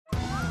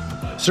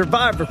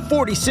Survivor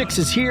 46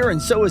 is here, and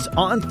so is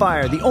On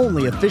Fire, the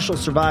only official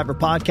Survivor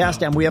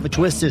podcast, and we have a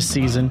twist this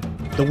season.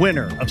 The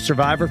winner of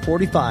Survivor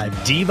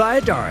 45, Dee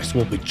Valladares,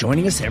 will be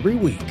joining us every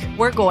week.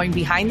 We're going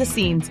behind the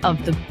scenes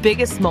of the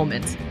biggest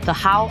moments, the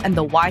how and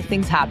the why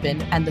things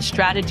happen, and the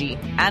strategy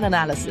and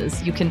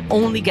analysis you can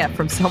only get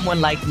from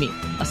someone like me,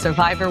 a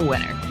Survivor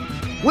winner.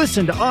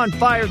 Listen to On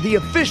Fire, the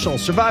official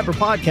Survivor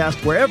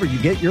podcast, wherever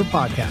you get your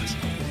podcast.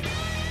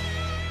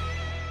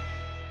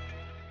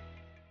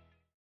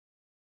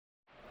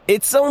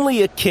 It's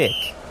only a kick,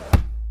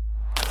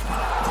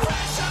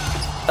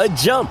 a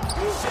jump,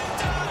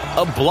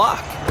 a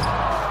block.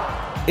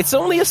 It's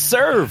only a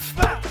serve.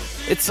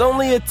 It's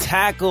only a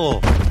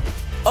tackle,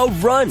 a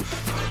run.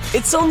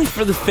 It's only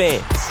for the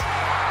fans.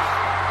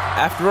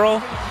 After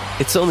all,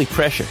 it's only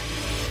pressure.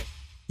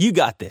 You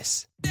got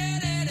this.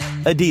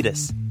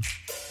 Adidas.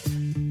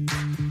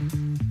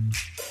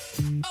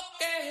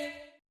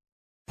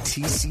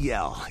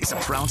 TCL is a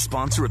proud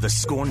sponsor of the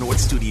Score North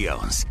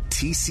Studios.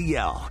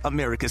 TCL,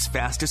 America's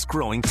fastest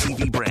growing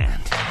TV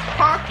brand.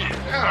 Hockey,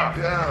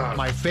 yeah.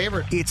 My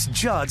favorite. It's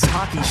Judd's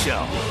Hockey Show.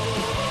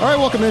 All right,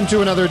 welcome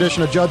into another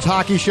edition of Judd's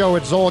Hockey Show.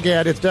 It's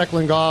Zolgad, it's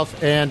Declan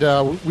Goff, and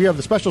we have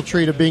the special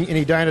treat of being in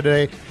Edina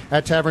today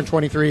at Tavern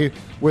 23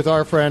 with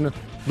our friend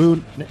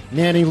Lou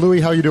Nanny.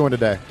 Louie, how are you doing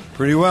today?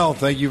 Pretty well,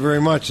 thank you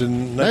very much.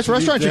 And nice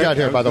restaurant you got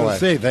here, by the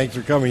way. Thanks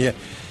for coming. Yeah,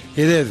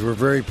 it is. We're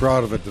very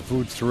proud of it. The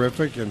food's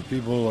terrific, and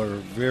people are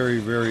very,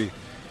 very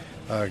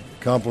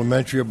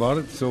complimentary about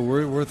it. So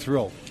we're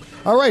thrilled.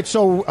 All right,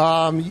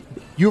 so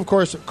you, of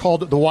course,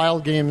 called the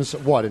Wild Games,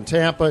 in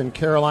Tampa, in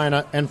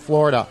Carolina, and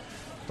Florida.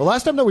 The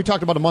last time that we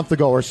talked about a month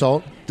ago or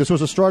so, this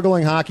was a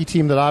struggling hockey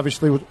team that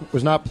obviously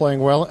was not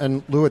playing well.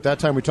 And, Lou, at that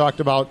time we talked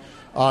about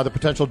the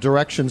potential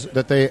directions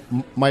that they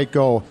might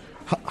go.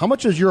 How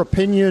much has your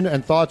opinion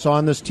and thoughts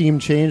on this team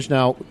changed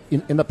now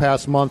in the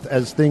past month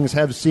as things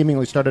have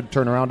seemingly started to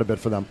turn around a bit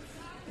for them?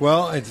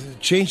 Well, it's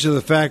changed to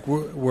the fact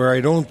where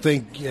I don't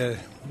think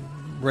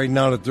right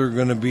now that they're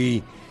going to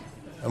be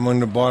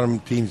among the bottom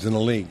teams in the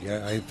league.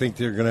 I think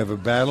they're going to have a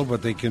battle,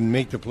 but they can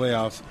make the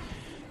playoffs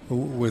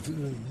with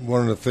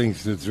one of the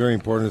things that's very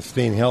important is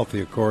staying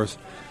healthy, of course,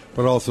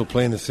 but also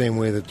playing the same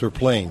way that they're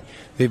playing.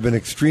 They've been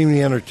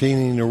extremely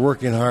entertaining. They're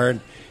working hard.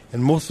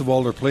 And most of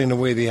all, they're playing the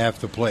way they have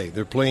to play.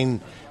 They're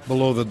playing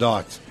below the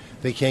docks.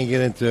 They can't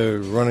get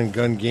into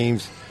run-and-gun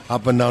games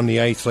up and down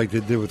the ice like they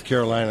did with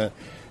Carolina.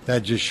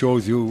 That just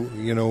shows you,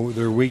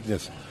 their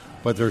weakness.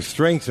 But their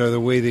strengths are the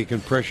way they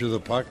can pressure the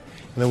puck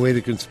and the way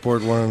they can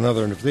support one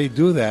another. And if they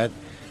do that,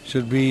 it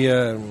should be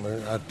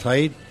a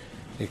tight,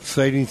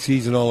 exciting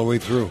season all the way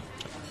through.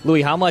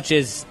 Louis, how much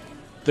is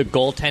the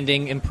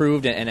goaltending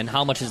improved and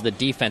how much is the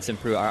defense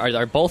improved?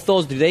 Are both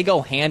those, do they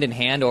go hand in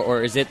hand,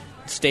 or is it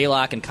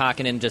Stalock and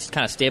Kakkonen just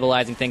kind of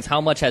stabilizing things?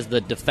 How much has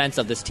the defense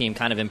of this team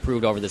kind of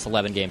improved over this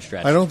 11-game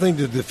stretch? I don't think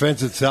the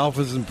defense itself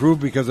has improved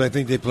because I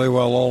think they play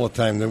well all the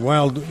time.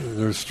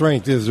 Their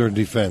strength is their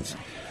defense.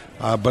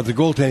 But the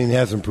goaltending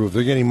has improved.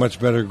 They're getting much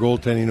better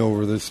goaltending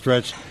over this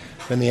stretch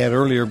than they had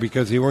earlier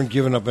because they weren't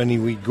giving up any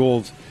weak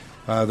goals.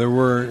 There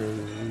were,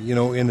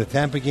 in the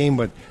Tampa game,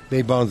 but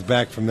they bounced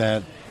back from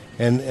that.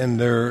 And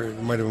there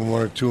might have been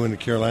one or two in the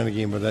Carolina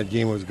game, but that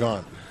game was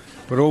gone.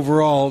 But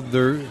overall,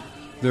 their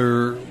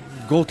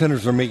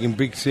goaltenders are making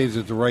big saves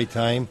at the right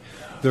time.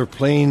 They're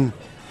playing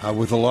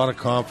with a lot of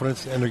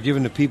confidence, and they're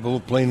giving the people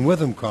playing with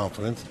them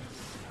confidence.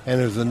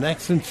 And there's an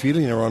excellent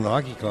feeling around the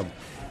hockey club.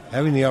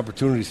 Having the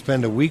opportunity to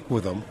spend a week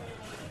with them,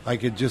 I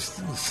could just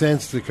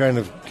sense the kind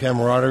of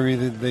camaraderie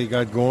that they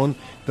got going,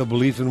 the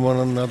belief in one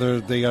another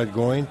that they got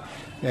going.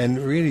 And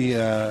really,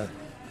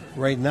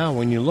 right now,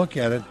 when you look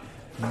at it,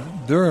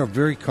 they're a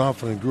very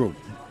confident group,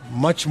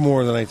 much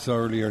more than I saw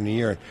earlier in the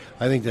year.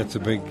 I think that's a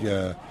big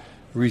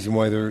reason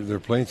why they're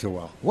playing so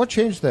well. What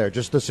changed there?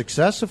 Just the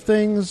success of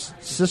things,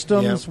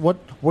 systems? Yeah.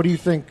 What do you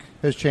think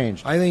has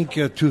changed? I think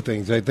two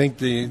things. I think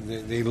they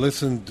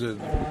listened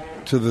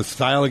to the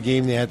style of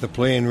game they had to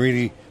play and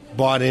really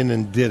bought in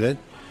and did it.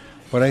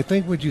 But I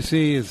think what you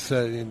see is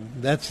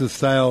that's the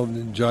style,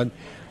 Judd.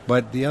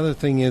 But the other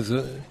thing is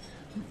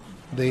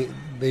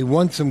they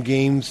won some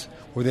games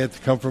where they had to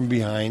come from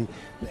behind.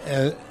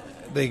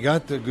 They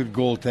got the good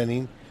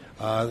goaltending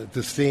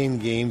to stay in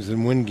games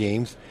and win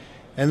games.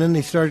 And then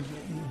they start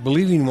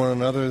believing one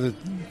another that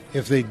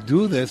if they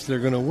do this, they're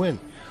going to win.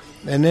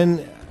 And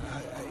then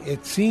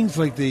it seems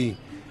like the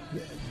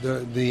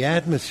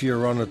atmosphere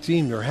around the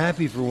team, they're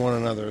happy for one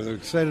another. They're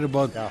excited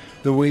about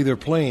the way they're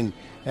playing.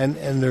 And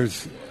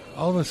there's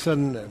all of a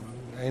sudden,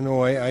 I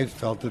know I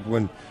felt it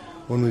when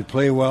we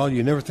play well,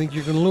 you never think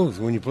you're going to lose.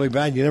 When you play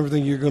bad, you never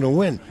think you're going to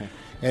win.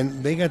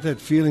 And they got that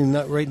feeling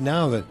right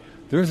now that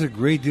there's a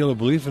great deal of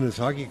belief in this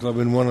hockey club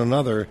in one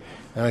another.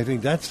 And I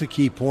think that's the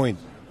key point.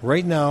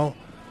 Right now,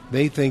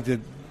 they think that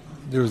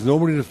there's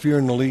nobody to fear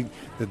in the league,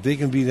 that they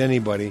can beat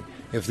anybody.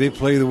 If they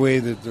play the way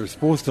that they're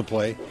supposed to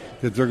play,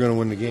 that they're going to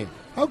win the game.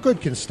 How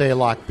good can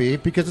Stalock be?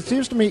 Because it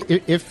seems to me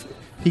if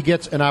he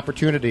gets an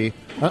opportunity,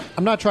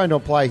 I'm not trying to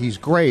imply he's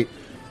great,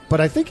 but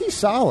I think he's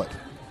solid.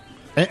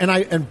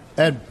 And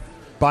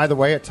by the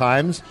way, at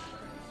times,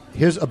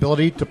 his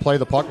ability to play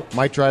the puck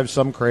might drive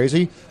some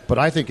crazy, but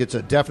I think it's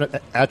a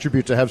definite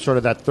attribute to have sort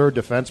of that third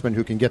defenseman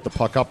who can get the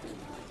puck up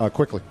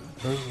quickly.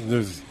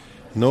 There's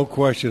no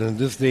question in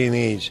this day and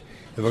age,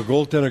 if a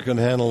goaltender can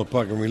handle the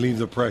puck and relieve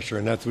the pressure,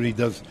 and that's what he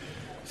does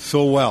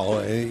so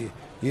well,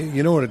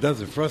 you know what it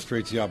does? It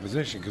frustrates the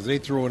opposition because they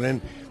throw it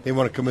in, they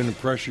want to come in and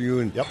pressure you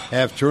and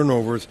have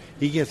turnovers.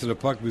 He gets to the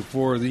puck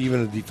before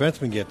even a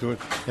defenseman get to it,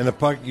 and the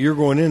puck, you're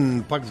going in and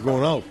the puck's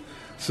going out.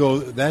 So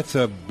that's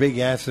a big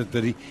asset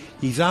that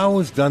he's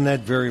always done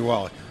that very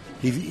well.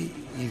 He's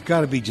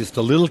got to be just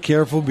a little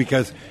careful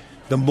because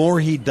the more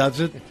he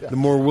does it, the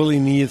more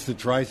willing he is to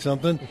try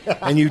something.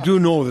 And you do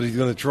know that he's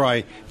going to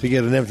try to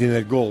get an empty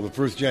net goal the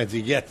first chance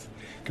he gets.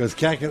 Because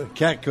Cat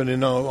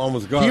couldn't have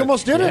almost got it. He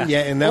almost did it.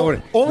 Yeah, and that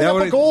would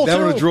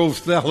have drove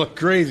Stella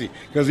crazy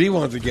because he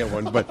wants to get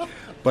one. But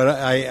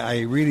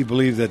I really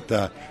believe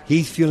that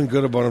he's feeling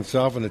good about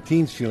himself and the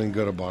team's feeling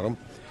good about him.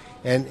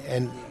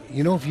 And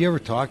you know, if you ever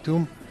talk to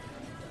him,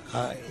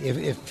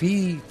 if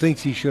he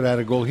thinks he should have had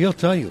a goal, he'll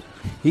tell you.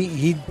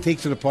 He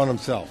takes it upon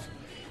himself.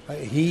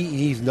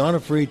 He's not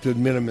afraid to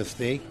admit a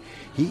mistake.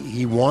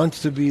 He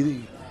wants to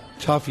be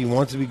tough. He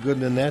wants to be good in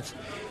the nets.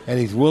 And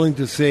he's willing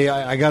to say,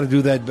 I got to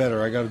do that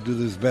better. I got to do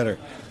this better.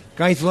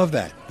 Guys love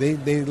that.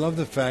 They love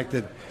the fact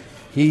that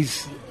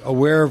he's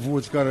aware of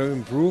what's got to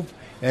improve,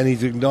 and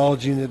he's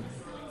acknowledging that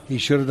he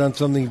should have done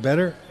something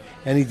better,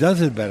 and he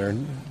does it better.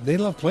 And they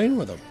love playing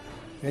with him.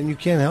 And you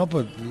can't help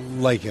but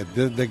like it.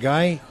 The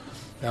guy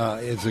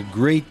is a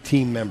great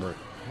team member,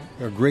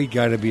 a great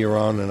guy to be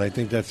around, and I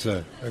think that's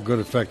a good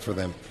effect for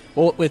them.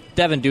 Well, with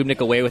Devan Dubnyk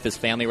away with his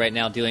family right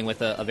now, dealing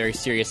with a very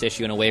serious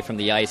issue and away from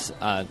the ice,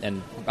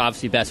 and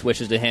obviously best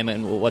wishes to him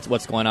and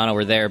what's going on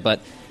over there. But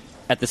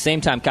at the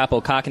same time,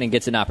 Kaapo Kähkönen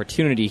gets an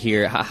opportunity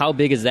here. How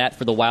big is that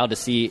for the Wild to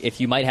see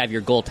if you might have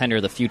your goaltender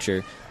of the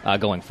future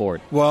going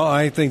forward? Well,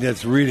 I think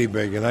that's really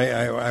big, and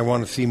I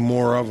want to see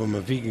more of him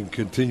if he can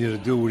continue to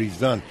do what he's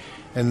done.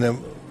 And then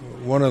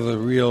one of the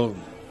real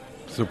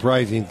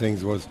surprising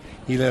things was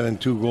he let in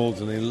 2 goals,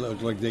 and they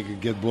looked like they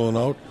could get blown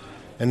out.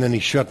 And then he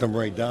shut them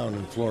right down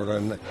in Florida,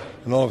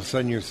 and all of a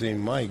sudden you're saying,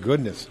 "My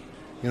goodness,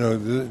 you know,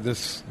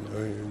 this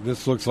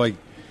looks like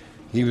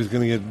he was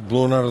going to get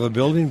blown out of the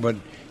building." But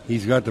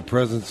he's got the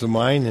presence of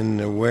mind and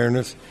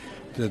awareness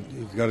that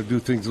he's got to do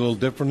things a little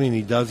differently, and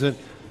he does it.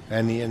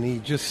 And he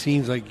just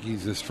seems like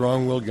he's a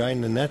strong-willed guy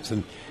in the nets,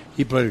 and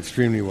he played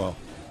extremely well.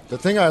 The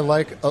thing I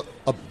like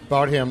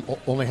about him,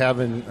 only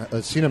having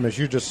seen him, as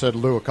you just said,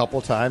 Lou, a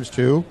couple times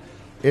too,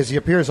 is he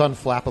appears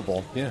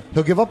unflappable. Yeah.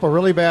 He'll give up a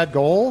really bad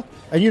goal,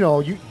 and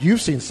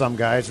you've seen some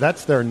guys,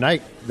 that's their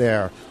night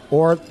there.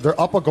 Or they're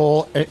up a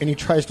goal, and he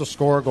tries to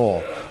score a goal,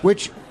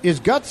 which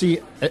is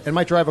gutsy and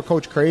might drive a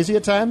coach crazy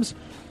at times.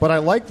 But I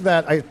like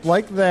that.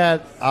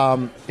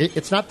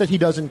 It's not that he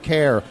doesn't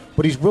care,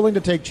 but he's willing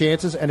to take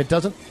chances, and it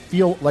doesn't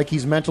feel like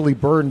he's mentally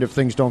burdened if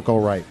things don't go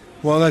right.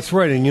 Well, that's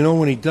right. And,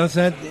 when he does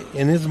that,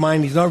 in his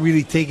mind, he's not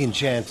really taking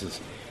chances.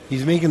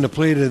 He's making the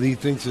play that he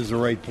thinks is the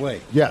right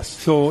play. Yes.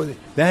 So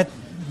that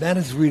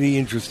is really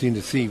interesting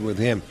to see with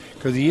him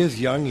because he is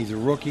young, he's a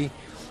rookie,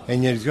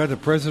 and yet he's got the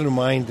presence of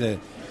mind to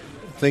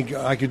think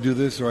I could do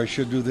this or I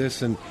should do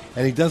this, and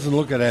he doesn't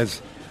look at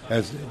it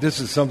as this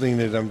is something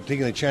that I'm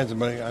taking a chance,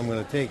 but I'm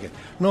going to take it.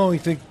 No, he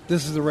thinks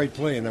this is the right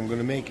play and I'm going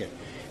to make it.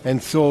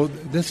 And so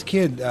this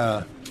kid,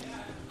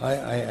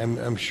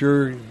 I'm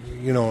sure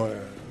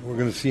we're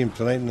going to see him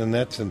tonight in the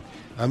nets, and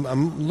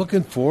I'm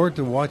looking forward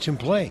to watch him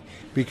play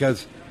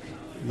because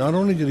not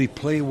only did he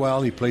play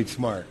well, he played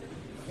smart.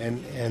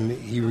 And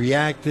he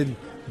reacted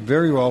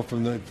very well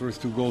from the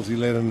first 2 goals he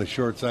let on the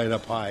short side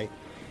up high.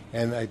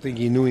 And I think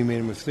he knew he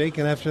made a mistake.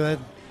 And after that,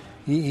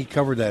 he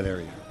covered that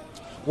area.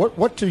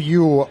 What to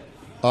you,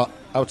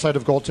 outside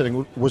of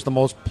goaltending, was the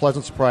most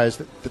pleasant surprise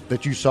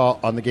that you saw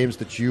on the games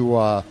that you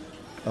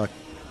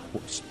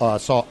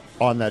saw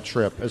on that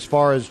trip, as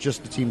far as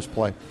just the team's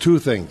play? 2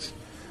 things.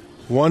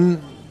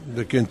 One,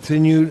 the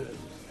continued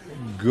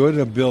good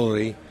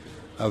ability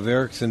of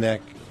Eriksson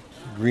Ek,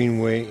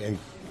 Greenway, and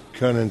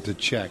Cunnin to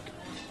check.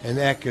 And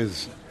Ek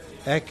is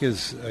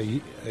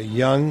a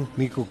young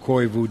Mikko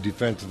Koivu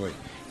defensively.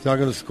 He's not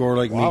going to score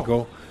like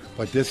Mikko,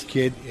 but this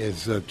kid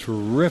is a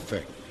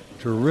terrific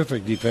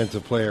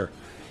defensive player.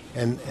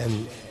 And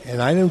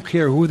I don't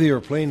care who they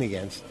were playing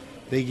against,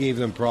 they gave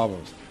them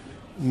problems.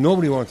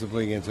 Nobody wants to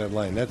play against that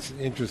line. That's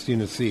interesting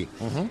to see.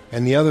 Mm-hmm.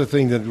 And the other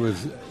thing that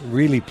was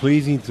really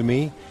pleasing to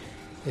me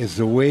is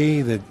the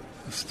way that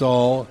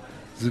Stahl,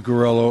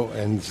 Zuccarello,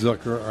 and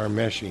Zucker are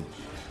meshing.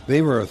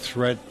 They were a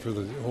threat for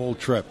the whole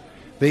trip.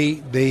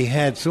 They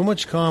had so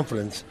much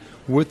confidence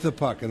with the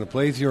puck and the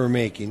plays they were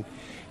making,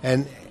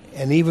 and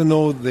even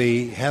though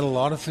they had a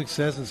lot of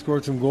success and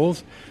scored some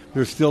goals,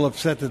 they're still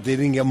upset that they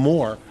didn't get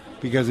more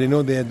because they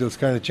know they had those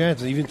kind of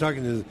chances. Even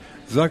talking to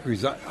Zucker,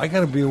 he's like, I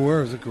got to be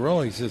aware of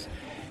Zuccarello. He says,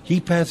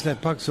 he passed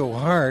that puck so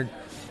hard,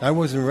 I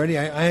wasn't ready.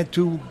 I had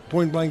 2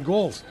 point-blank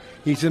goals.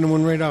 He sent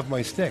one right off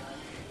my stick.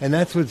 And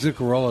that's what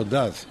Zuccarello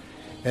does.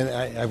 And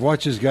I've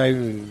watched this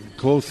guy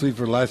closely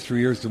for the last 3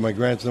 years till my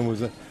grandson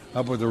was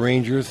up with the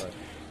Rangers.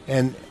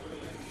 And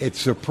it's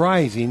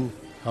surprising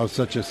how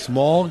such a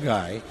small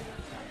guy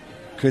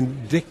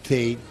can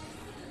dictate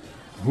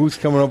who's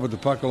coming up with the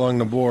puck along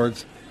the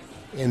boards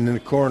in the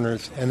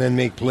corners and then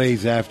make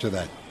plays after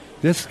that.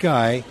 This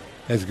guy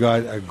has got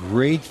a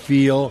great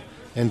feel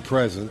and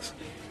presence,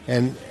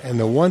 and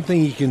the one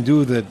thing he can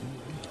do that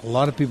a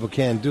lot of people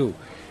can't do,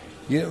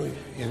 you know,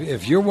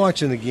 if you're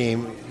watching the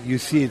game, you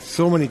see it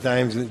so many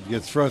times it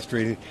gets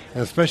frustrating,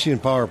 and especially in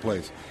power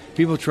plays.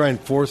 People try and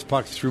force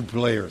pucks through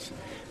players.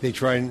 They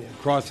try and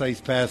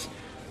cross-ice pass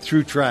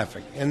through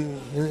traffic, and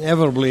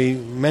inevitably,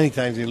 many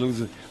times they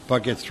lose it,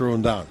 puck gets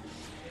thrown down.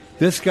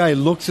 This guy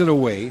looks it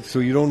away, so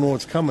you don't know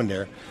what's coming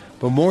there.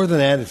 But more than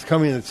that, it's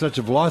coming at such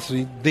a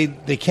velocity,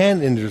 they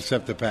can't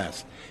intercept the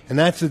pass. And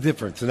that's the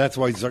difference. And that's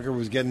why Zucker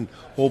was getting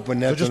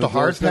open. So just a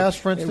hard pass,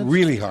 for instance?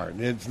 Really hard.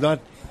 It's not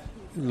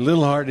a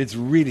little hard, it's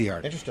really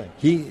hard. Interesting.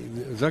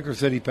 Zucker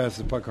said he passed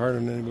the puck harder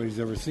than anybody's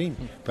ever seen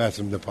pass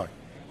him the puck.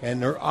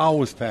 And they're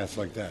always passed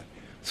like that.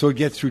 So it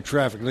gets through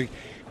traffic. Like,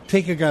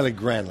 take a guy like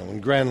Granlund.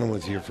 When Granlund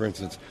was here, for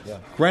instance,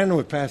 Granlund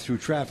would pass through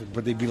traffic,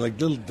 but they'd be like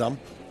little dump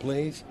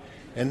plays.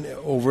 And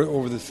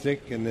over the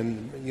stick, and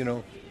then, you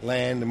know,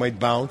 land, it might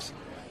bounce.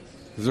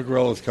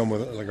 Zuccarello's come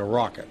with like a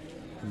rocket,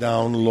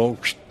 down, low,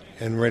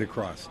 and right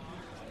across.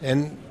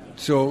 And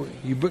so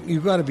you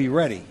got to be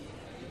ready.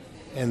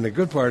 And the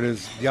good part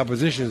is the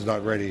opposition is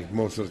not ready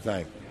most of the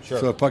time. Sure.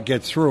 So the puck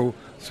gets through,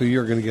 so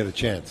you're going to get a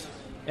chance.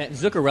 And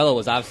Zuccarello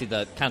was obviously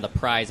the kind of the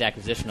prize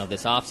acquisition of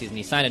this offseason.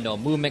 He signed a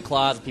no-movement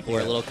clause. People were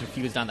a little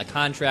confused on the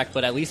contract,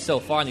 but at least so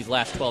far in these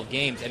last 12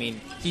 games, I mean,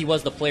 he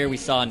was the player we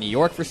saw in New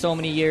York for so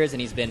many years,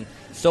 and he's been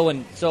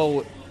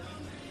so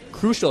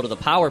crucial to the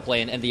power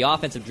play and the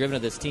offensive driven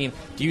of this team.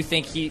 Do you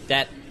think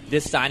that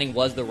this signing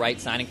was the right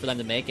signing for them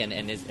to make, and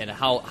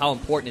how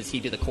important is he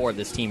to the core of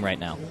this team right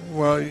now?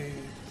 Well,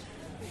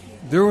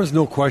 there was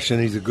no question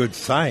he's a good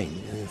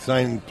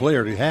signed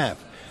player to have.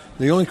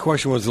 The only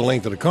question was the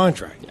length of the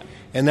contract. Yeah.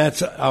 And that's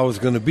how it's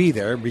going to be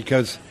there,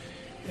 because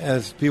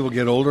as people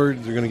get older,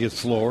 they're going to get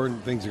slower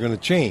and things are going to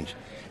change.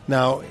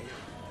 Now,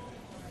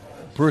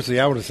 personally,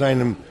 I would have signed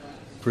him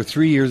for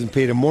 3 years and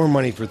paid him more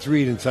money for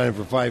 3 than sign him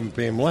for 5 and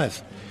pay him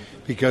less,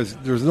 because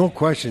there's no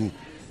question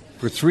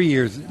for 3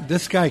 years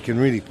this guy can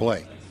really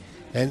play.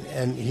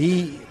 And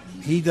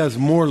he does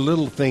more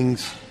little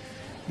things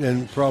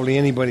than probably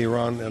anybody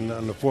around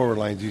on the forward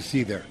lines you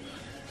see there.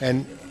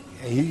 And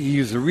he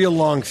uses a real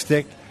long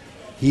stick.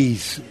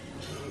 He's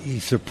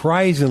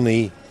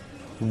surprisingly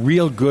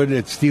real good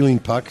at stealing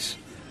pucks,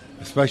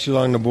 especially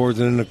along the boards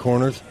and in the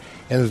corners.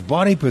 And his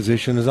body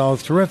position is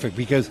always terrific,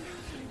 because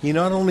he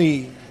not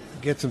only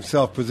gets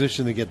himself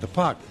positioned to get the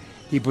puck,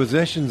 he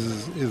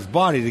positions his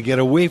body to get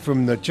away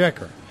from the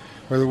checker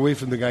or away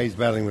from the guy he's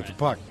battling with the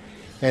puck.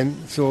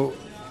 And so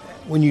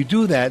when you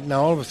do that,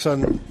 now all of a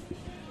sudden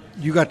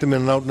you got them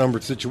in an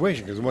outnumbered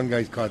situation, because one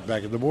guy's caught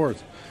back at the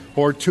boards,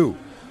 or two.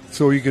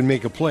 So you can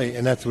make a play,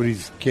 and that's what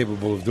he's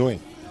capable of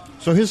doing.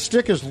 So his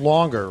stick is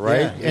longer,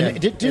 right? Yeah,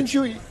 and didn't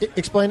you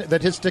explain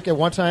that his stick at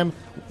one time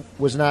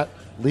was not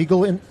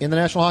legal in the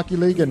National Hockey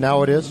League, and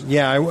now it is?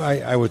 Yeah,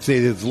 I would say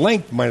his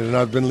length might have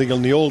not been legal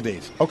in the old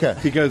days. Okay.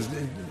 Because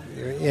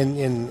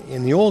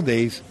in the old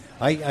days,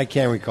 I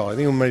can't recall. I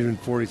think it might have been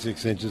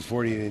 46 inches,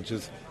 48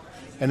 inches,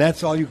 and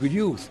that's all you could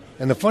use.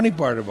 And the funny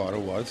part about it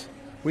was,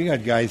 we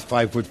got guys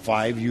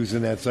 5'5"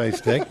 using that size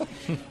stick,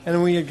 and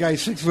then we had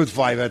guys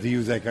 6'5" had to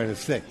use that kind of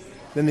stick.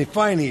 Then they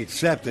finally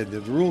accepted, the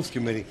rules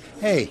committee,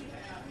 hey,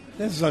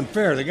 this is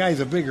unfair. The guy's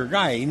a bigger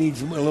guy. He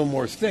needs a little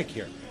more stick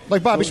here.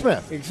 Like Bobby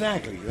Smith.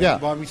 Exactly. Like yeah.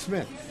 Bobby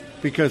Smith.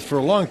 Because for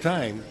a long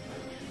time,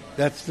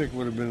 that stick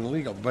would have been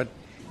illegal. But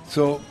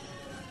so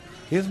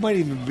his might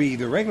even be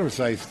the regular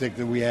size stick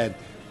that we had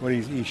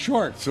when he's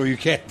short, so you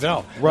can't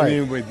tell. Right. I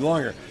mean, it's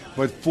longer.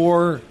 But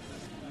for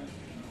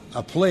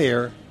a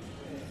player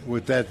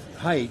with that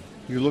height,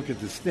 you look at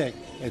the stick,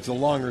 it's a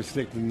longer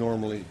stick than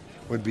normally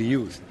would be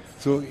used.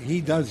 So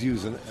he does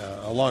use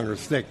a longer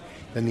stick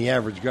than the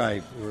average guy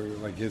for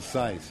like his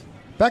size.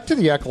 Back to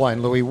the Eck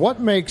line, Louis.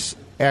 What makes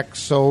Eck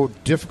so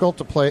difficult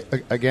to play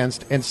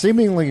against? And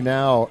seemingly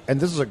now, and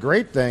this is a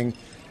great thing,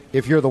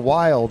 if you're the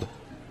Wild,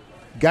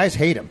 guys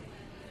hate him.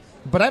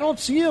 But I don't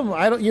see him.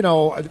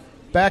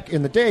 Back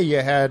in the day, you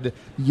had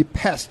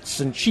pests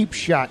and cheap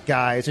shot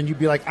guys, and you'd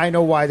be like, I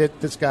know why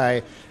this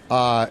guy,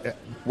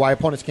 why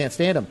opponents can't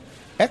stand him.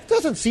 Eck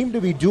doesn't seem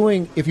to be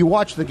doing, if you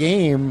watch the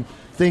game,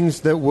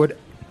 things that would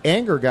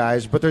anger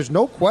guys, but there's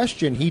no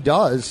question he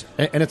does,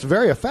 and it's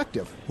very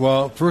effective.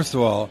 Well, first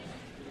of all,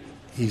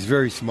 he's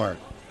very smart.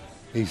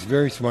 He's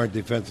very smart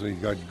defensively.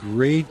 He's got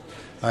great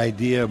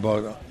idea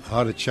about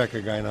how to check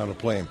a guy and how to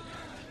play him.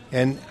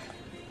 And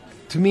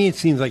to me, it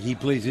seems like he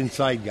plays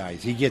inside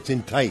guys. He gets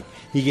in tight.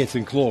 He gets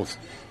in close.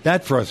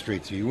 That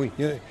frustrates you.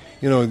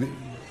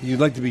 You'd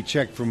like to be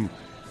checked from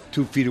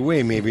 2 feet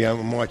away, maybe.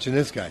 I'm watching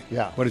this guy.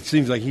 Yeah. But it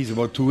seems like he's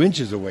about 2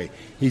 inches away.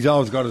 He's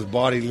always got his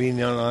body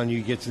leaning on you.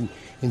 He gets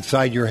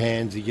inside your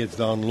hands. He gets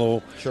down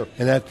low. Sure.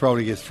 And that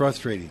probably gets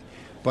frustrating.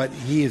 But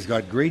he has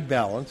got great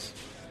balance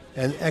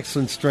and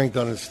excellent strength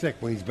on his stick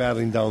when he's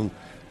battling down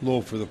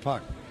low for the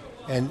puck.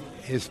 And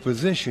his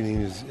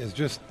positioning is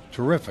just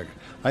terrific.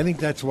 I think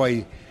that's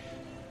why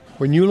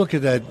when you look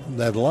at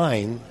that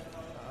line,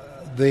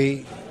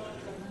 they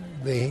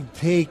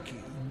take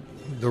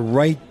the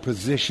right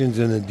positions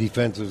in the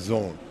defensive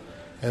zone.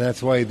 And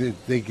that's why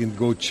they can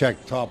go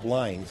check top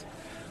lines.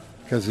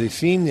 Because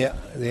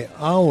they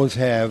always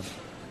have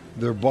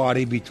their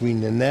body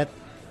between the net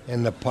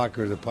and the puck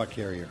or the puck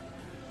carrier.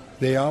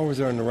 They always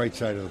are on the right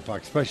side of the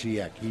puck, especially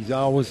Ek. He's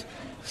always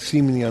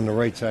seemingly on the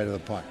right side of the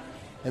puck.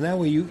 And that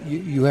way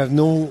you have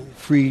no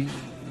free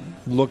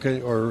look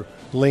at or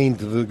lane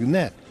to the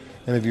net.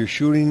 And if you're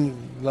shooting,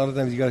 a lot of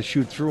times you got to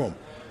shoot through him.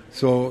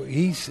 So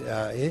his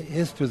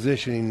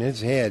positioning,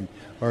 his head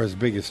are his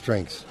biggest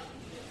strengths.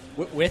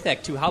 With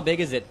Ek, too, how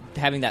big is it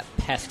having that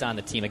pest on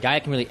the team? A guy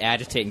that can really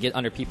agitate and get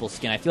under people's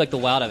skin. I feel like the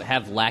Wild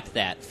have lacked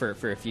that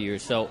for a few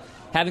years. So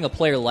having a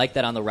player like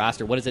that on the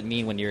roster, what does it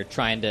mean when you're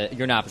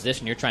in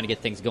opposition, you're trying to get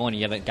things going, and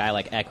you have a guy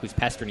like Ek who's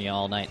pestering you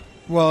all night?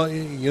 Well,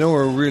 you know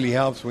where it really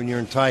helps when you're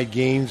in tied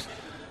games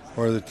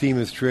or the team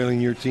is trailing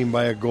your team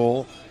by a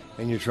goal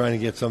and you're trying to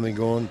get something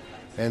going,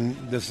 and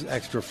this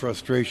extra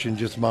frustration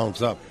just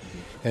mounts up.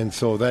 And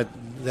so that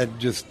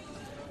just,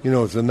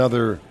 it's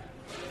another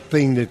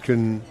thing that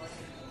can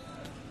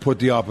put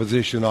the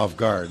opposition off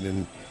guard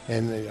and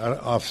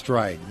off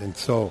stride. And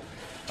so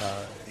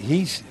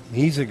he's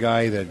a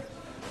guy that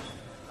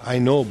I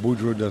know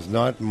Boudreau does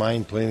not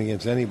mind playing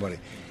against anybody.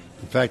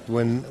 In fact,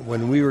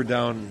 when we were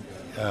down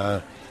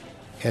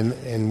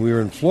and we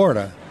were in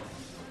Florida,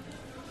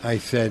 I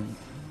said,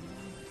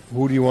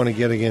 who do you want to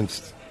get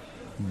against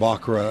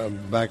Barkov,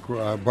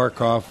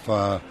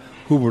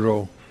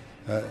 Huberdeau?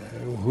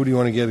 Who do you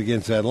want to get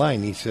against that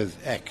line? He says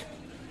Ek.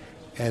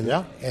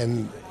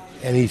 And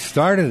he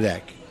started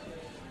Ek.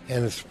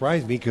 And it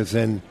surprised me because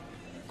then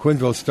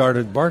Quenneville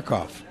started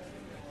Barkov.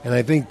 And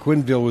I think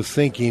Quenneville was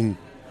thinking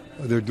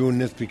they're doing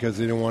this because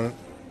they don't want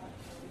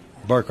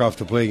Barkov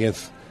to play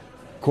against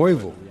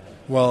Koivu.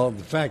 Well,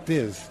 the fact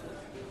is,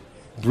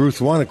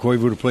 Bruce wanted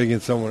Koivu to play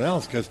against someone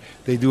else because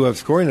they do have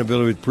scoring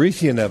ability with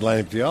Parisi in that line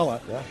of Fiala.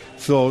 Yeah.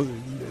 So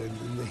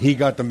he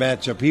got the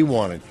matchup he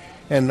wanted.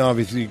 And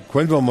obviously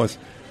Quenneville must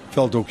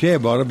felt okay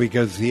about it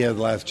because he had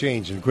last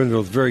change. And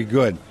Quenneville's very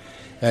good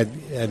at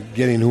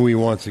getting who he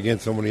wants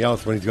against somebody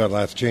else when he's got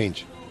last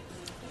change.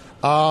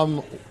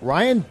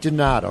 Ryan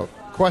Donato,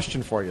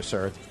 question for you,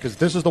 sir, because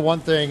this is the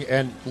one thing,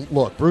 and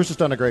look, Bruce has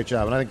done a great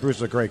job, and I think Bruce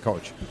is a great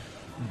coach.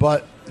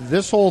 But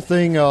this whole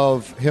thing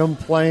of him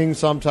playing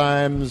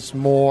sometimes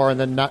more and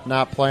then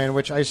not playing,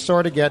 which I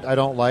sort of get, I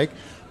don't like.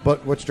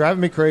 But what's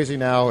driving me crazy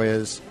now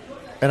is,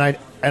 and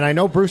I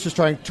know Bruce is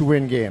trying to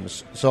win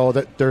games, so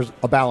that there's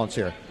a balance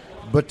here.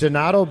 But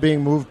Donato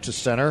being moved to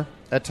center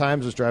at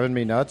times is driving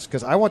me nuts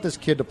because I want this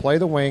kid to play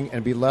the wing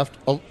and be left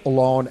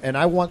alone. And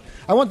I want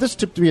this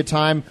to be a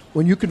time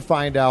when you can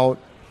find out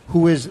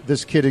who is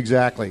this kid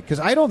exactly, because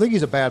I don't think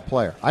he's a bad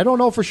player. I don't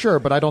know for sure,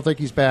 but I don't think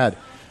he's bad.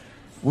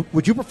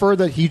 Would you prefer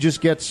that he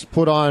just gets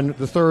put on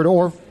the third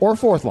or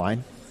fourth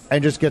line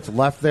and just gets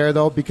left there,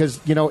 though? Because,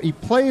 he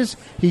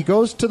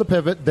goes to the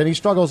pivot, then he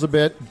struggles a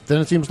bit,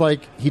 then it seems like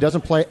he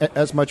doesn't play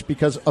as much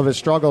because of his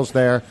struggles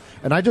there.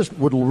 And I just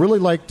would really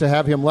like to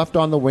have him left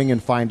on the wing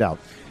and find out.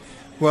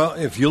 Well,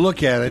 if you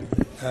look at it,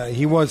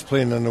 he was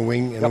playing on the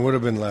wing and would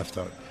have been left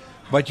out.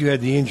 But you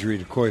had the injury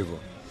to Koivu.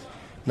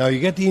 Now, you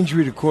get the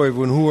injury to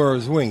Koivu, and who are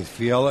his wings?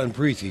 Fiala and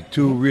Parisi,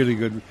 two really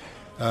good,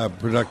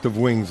 productive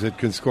wings that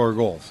can score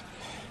goals.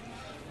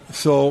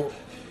 So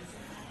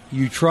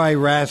you try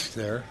Rask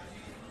there,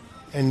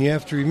 and you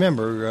have to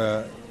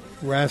remember,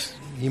 Rask,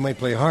 he might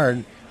play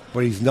hard,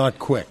 but he's not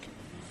quick.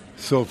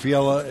 So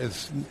Fiala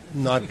is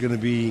not going to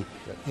be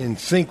in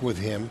sync with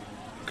him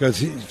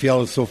because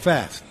Fiala is so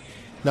fast.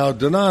 Now,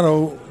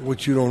 Donato,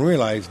 which you don't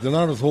realize,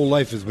 Donato's whole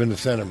life has been a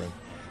centerman.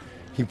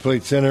 He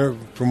played center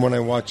from when I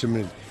watched him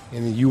in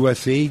the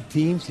USA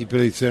teams. He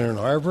played center in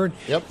Harvard.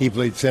 Yep. He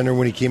played center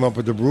when he came up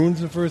with the Bruins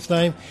the first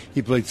time.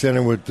 He played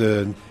center with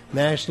the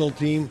national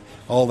team,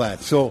 all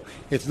that. So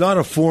it's not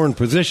a foreign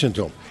position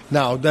to him.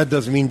 Now, that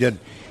doesn't mean that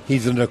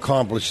he's an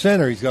accomplished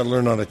center. He's got to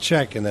learn how to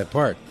check in that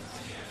part.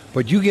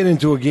 But you get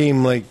into a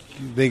game like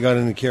they got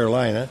into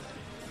Carolina,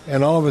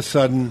 and all of a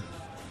sudden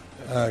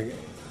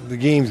the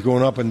game's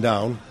going up and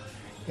down,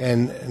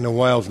 and the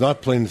Wild's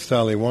not playing the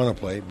style they want to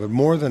play. But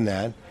more than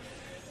that,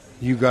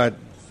 you got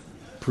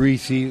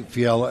Parisi,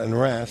 Fiala, and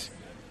Rask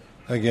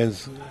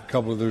against a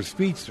couple of their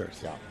speedsters.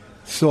 Yeah.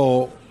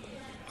 So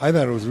I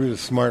thought it was a really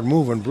smart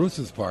move on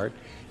Bruce's part.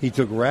 He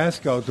took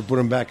Rask out to put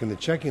him back in the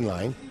checking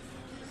line,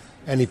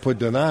 and he put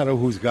Donato,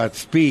 who's got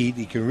speed.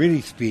 He can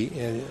really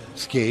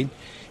skate.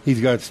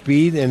 He's got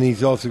speed, and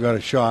he's also got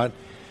a shot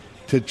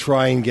to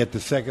try and get the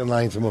second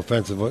line some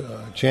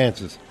offensive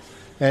chances.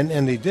 And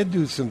they did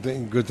do some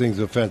good things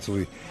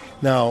offensively.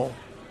 Now,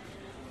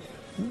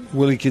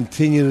 will he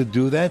continue to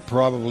do that?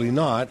 Probably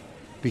not,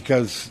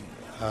 because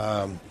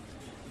I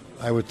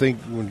would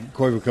think when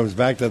Koivu comes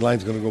back, that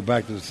line's going to go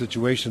back to the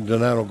situation.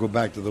 Donato will go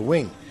back to the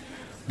wing.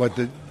 But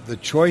the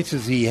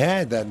choices he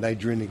had that night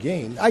during the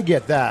game, I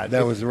get that.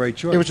 That was the right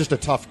choice. It was just a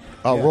tough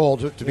role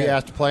to be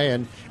asked to play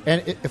in.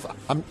 And if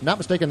I'm not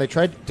mistaken, they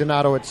tried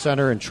Donato at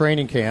center in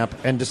training camp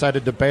and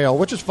decided to bail,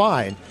 which is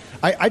fine.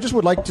 I just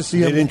would like to see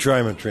him. They didn't try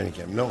him in training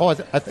camp. No. Oh,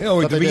 at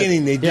the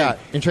beginning they did. Yeah,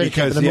 in training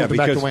camp, and then moved him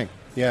back to wing.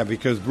 Yeah,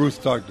 because Bruce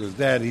talked to his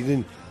dad.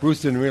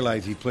 Bruce didn't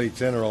realize he played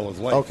center all his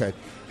life. Okay.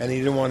 And he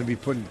didn't want to be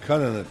putting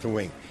Cunningham at the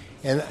wing.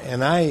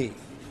 And I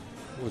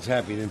was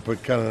happy he didn't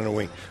put Cunningham on the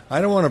wing.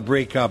 I don't want to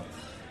break up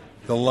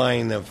the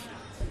line of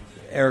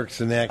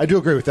Eriksson. I do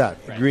agree with that.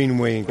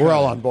 Greenway and we're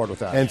all on board with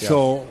that. And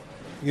so,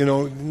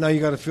 now you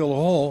got to fill a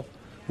hole.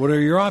 What are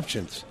your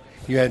options?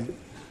 You had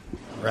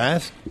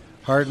Rask,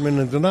 Hartman,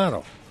 and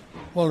Donato.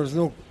 Well, there's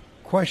no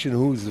question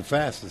who's the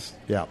fastest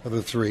of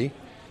the three,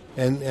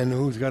 and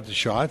who's got the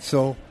shot.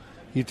 So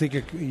you take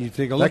a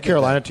look. That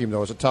Carolina team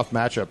though is a tough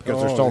matchup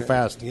because they're so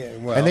fast,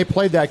 well, and they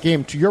played that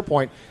game. To your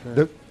point,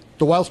 the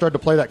Wild started to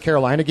play that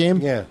Carolina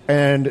game,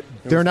 and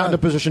they're not in a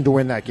position to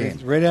win that game.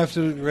 Right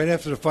after the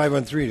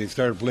 5-on-3, they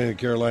started playing the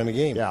Carolina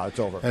game. Yeah, it's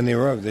over, and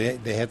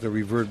they had to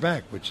revert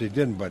back, which they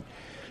didn't. But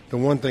the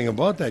one thing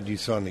about that you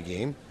saw in the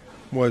game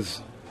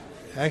was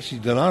actually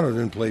Donato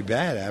didn't play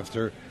bad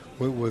after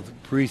with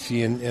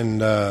Parisi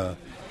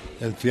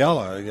and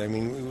Fiala. I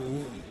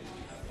mean,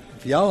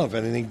 Fiala, if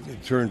anything,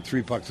 turned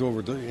 3 pucks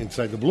over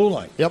inside the blue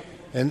line. Yep.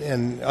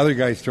 And other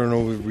guys turn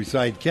over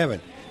beside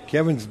Kevin.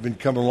 Kevin's been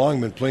coming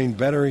along, been playing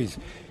better. He's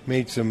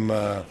made some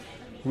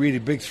really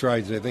big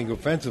strides, I think,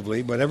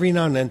 offensively. But every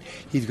now and then,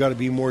 he's got to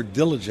be more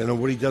diligent on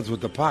what he does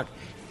with the puck,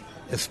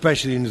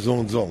 especially in his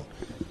own zone.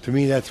 To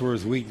me, that's where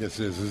his weakness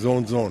is, his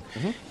own zone.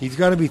 Mm-hmm. He's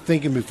got to be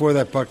thinking before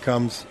that puck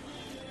comes,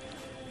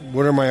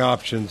 what are my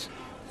options,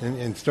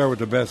 and start with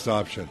the best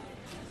option,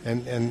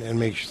 and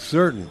make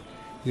certain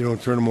you don't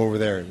turn them over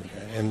there.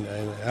 And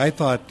I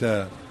thought,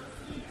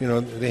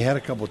 they had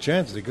a couple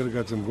chances. They could have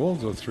got some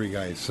goals, those three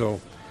guys.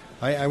 So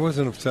I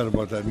wasn't upset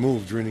about that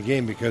move during the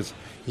game because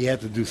he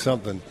had to do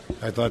something.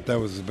 I thought that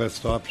was the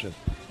best option.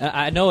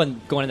 I know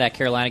in going to that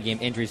Carolina game,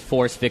 injuries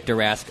forced Victor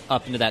Rask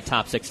up into that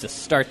top six to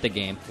start the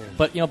game. Yeah.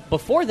 But,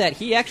 before that,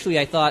 he actually,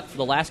 I thought, for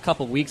the last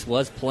couple of weeks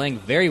was playing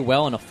very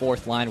well in a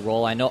fourth-line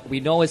role.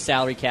 We know his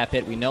salary cap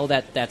hit. We know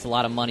that that's a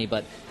lot of money.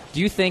 But do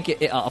you think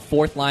a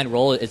fourth-line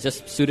role is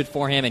just suited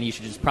for him and he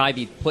should just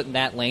probably be put in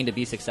that lane to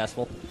be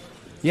successful?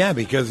 Yeah,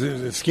 because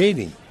it's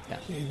skating. Yeah.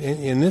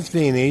 In this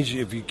day and age,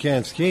 if you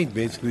can't skate,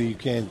 basically you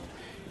can't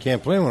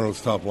play one of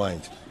those top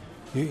lines.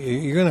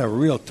 You're going to have a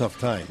real tough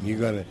time. You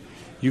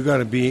got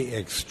to be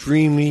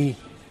extremely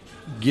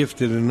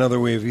gifted in another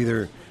way of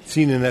either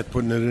seeing the net,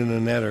 putting it in the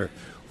net,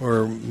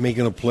 or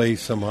making a play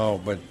somehow.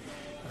 But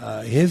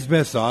his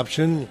best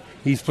option,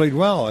 he's played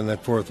well on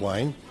that fourth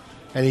line,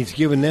 and he's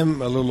given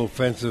them a little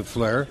offensive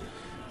flair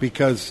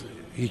because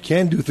he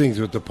can do things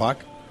with the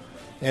puck,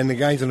 and the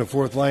guys on the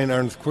fourth line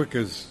aren't as quick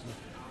as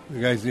the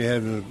guys they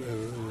had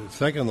in the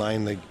second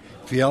line, like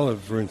Fiala,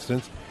 for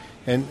instance,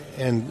 and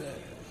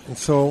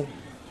so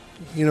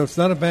it's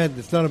not a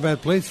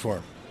bad place for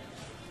him.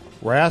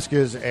 Rask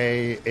is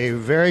a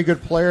very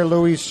good player,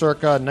 Louis,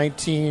 circa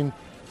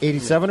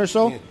 1987 or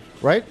so,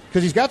 right?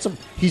 Because he's got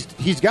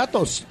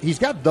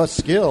the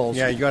skills.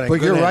 Yeah, you got it.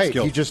 But you're right.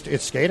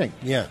 It's skating.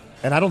 Yeah,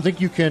 and I don't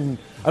think you can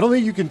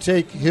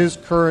take his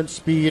current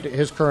speed,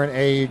 his current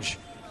age,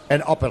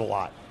 and up it a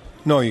lot.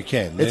 No, you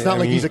can't. It's not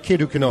he's a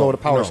kid who can go to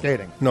power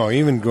skating. No,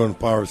 even going to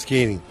power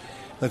skating.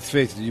 Let's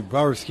face it, you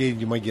power skating,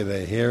 you might get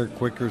a hair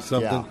quicker or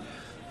something. Yeah.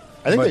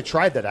 I think they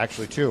tried that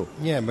actually too.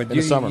 Yeah, but in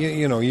the summer.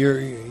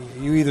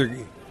 You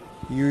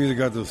either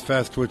got those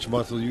fast twitch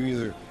muscles, you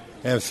either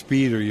have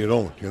speed or you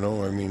don't.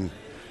 I mean,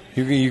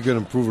 you can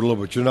improve it a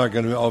little bit. You're not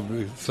going to all of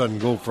a sudden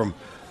go from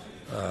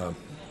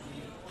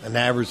an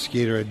average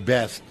skater at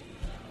best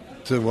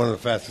to one of the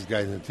fastest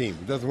guys in the team.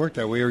 It doesn't work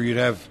that way, or you'd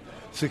have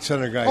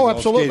 600 guys all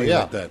skating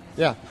like that.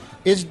 Yeah.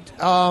 Is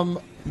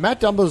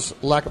Matt Dumba's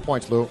lack of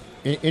points, Lou,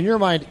 in your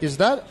mind, is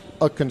that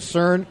a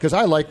concern? Because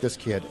I like this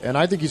kid, and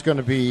I think he's going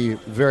to be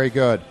very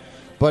good.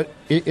 But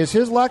is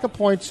his lack of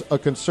points a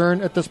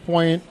concern at this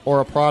point, or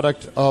a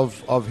product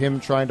of him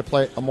trying to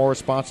play a more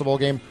responsible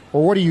game?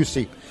 Or what do you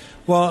see?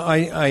 Well,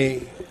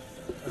 I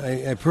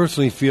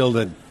personally feel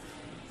that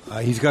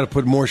he's got to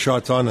put more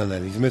shots on than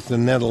that. He's missing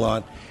the net a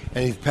lot,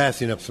 and he's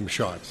passing up some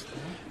shots.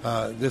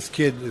 This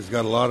kid has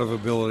got a lot of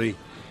ability,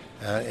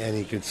 and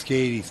he can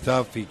skate, he's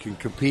tough, he can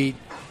compete,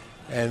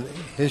 and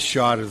his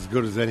shot is as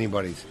good as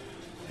anybody's.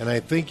 And I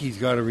think he's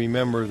got to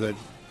remember that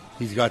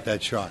he's got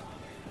that shot.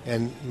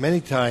 And many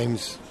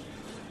times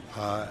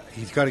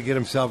he's got to get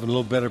himself in a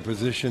little better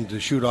position to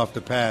shoot off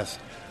the pass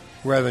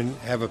rather than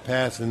have a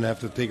pass and have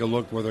to take a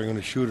look whether they're going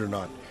to shoot or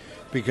not.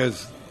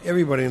 Because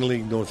everybody in the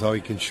league knows how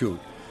he can shoot.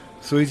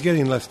 So he's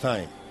getting less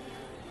time.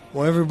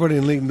 Well, everybody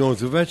in the league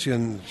knows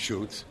Ovechkin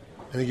shoots,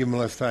 and they give him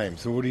less time.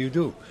 So what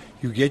do?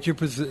 You get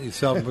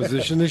yourself in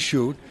position to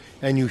shoot,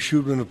 and you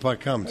shoot when the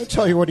puck comes. I'll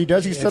tell you what he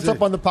does. He sets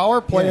up on the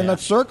power play in that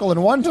circle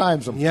and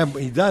one-times him. Yeah,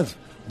 but he does.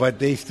 But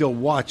they still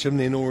watch him.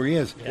 They know where he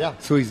is. Yeah.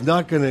 So he's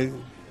not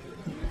going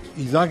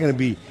to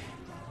be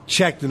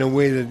checked in a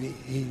way that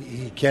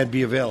he can't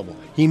be available.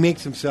 He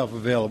makes himself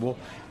available.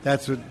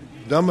 That's what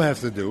Dumba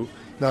has to do.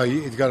 Now,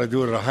 he's got to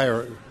do it at a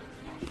higher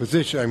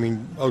position. I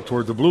mean, out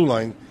toward the blue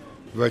line.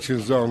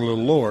 Ovechkin's down a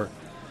little lower.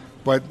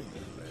 But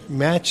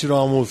Matt should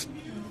almost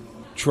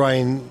try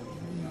and,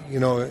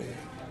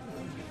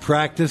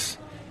 practice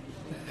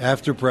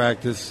after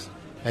practice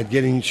at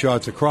getting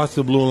shots across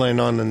the blue line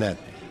on the net.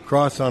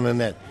 Cross on the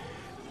net.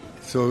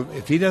 So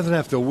if he doesn't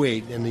have to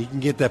wait and he can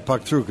get that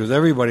puck through, because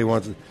everybody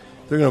wants it,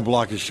 they're going to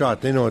block his shot.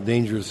 They know how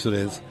dangerous it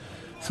is.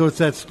 So it's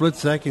that split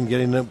second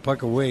getting the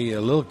puck away a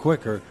little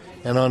quicker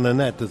and on the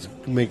net that's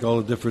make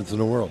all the difference in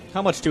the world.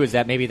 How much, too, is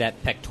that maybe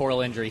that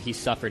pectoral injury he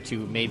suffered to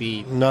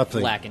maybe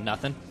nothing. Lacking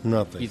nothing?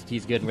 Nothing.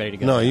 He's good and ready to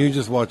go. No, you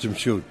just watch him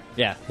shoot.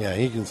 Yeah. Yeah,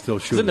 he can still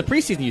shoot. Because in the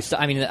preseason, you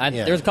saw,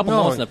 there was a couple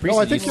moments in the preseason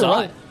I think you you're saw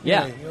right. it.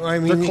 Yeah. I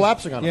mean, they're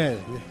collapsing on him.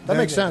 Yeah. That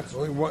makes sense.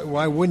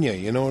 Why wouldn't you?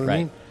 You know what I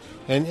Right.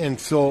 mean? And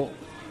so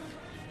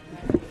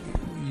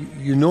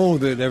you know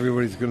that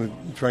everybody's going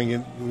to try and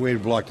get a way to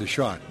block the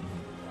shot.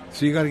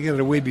 So you got to get it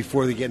away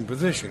before they get in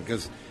position,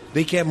 because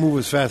they can't move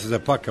as fast as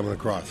that puck coming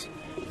across.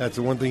 That's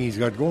the one thing he's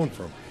got going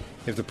for him.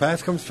 If the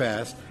pass comes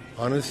fast,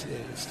 on his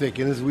stick,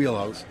 in his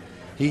wheelhouse,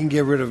 he can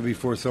get rid of it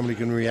before somebody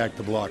can react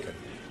to block it.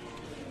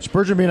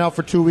 Spurgeon being out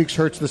for 2 weeks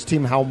hurts this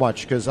team how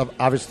much? Because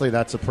obviously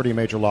that's a pretty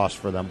major loss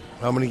for them.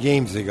 How many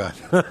games they got?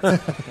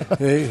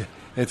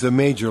 It's a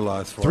major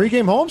loss for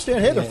 3-game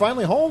homestand. Hey, they're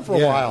finally home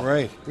for a while.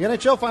 Right. The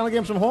NHL finally gave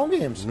them some home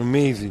games.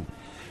 Amazing.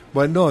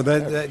 But no,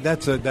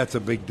 that's a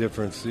big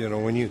difference.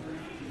 When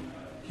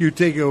you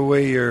take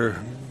away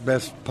your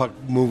best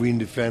puck-moving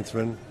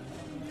defenseman,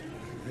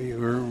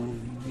 you're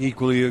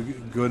equally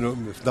good,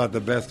 if not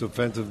the best,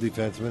 offensive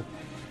defenseman.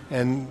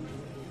 And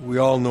we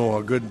all know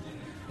how good,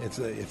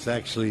 it's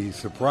actually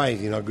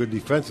surprising how good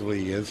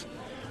defensively he is.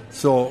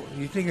 So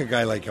you take a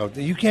guy like out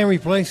there, you can't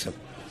replace him.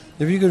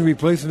 If you could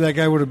replace him, that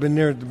guy would have been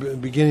there at the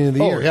beginning of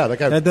the year. Yeah, that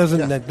guy. That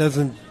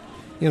doesn't,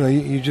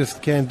 you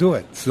just can't do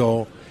it.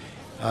 So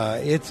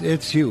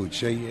it's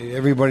huge.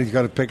 Everybody's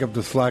got to pick up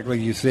the slack, like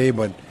you say,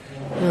 but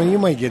you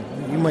might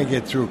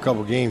get through a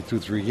couple games,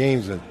 2-3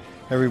 games, and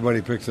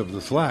everybody picks up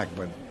the slack,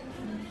 but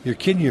you're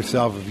kidding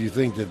yourself if you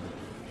think that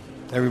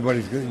you're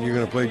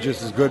going to play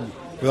just as good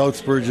without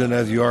Spurgeon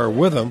as you are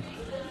with him.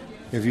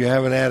 If you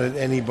haven't added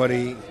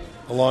anybody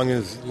along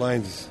his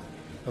lines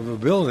of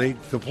ability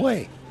to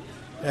play,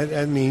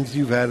 that means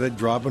you've had a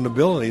drop in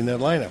ability in that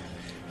lineup,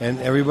 and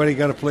everybody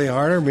got to play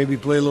harder, maybe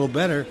play a little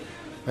better,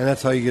 and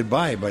that's how you get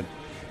by. But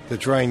to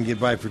try and get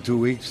by for 2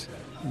 weeks,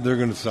 they're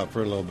going to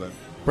suffer a little bit.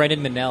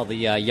 Brendan Minnell, the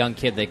young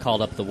kid they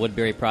called up the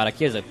Woodbury product,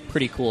 he has a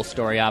pretty cool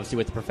story, obviously,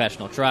 with the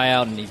professional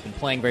tryout, and he's been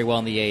playing very well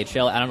in the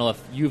AHL. I don't know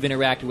if you've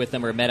interacted with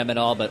him or met him at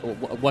all, but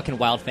what can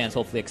Wild fans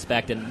hopefully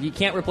expect? And you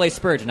can't replace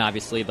Spurgeon,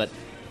 obviously, but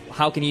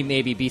how can he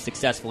maybe be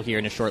successful here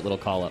in a short little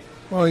call-up?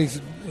 Well,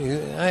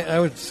 I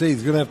would say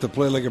he's going to have to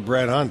play like a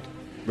Brad Hunt.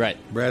 Right.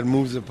 Brad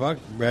moves the puck,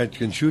 Brad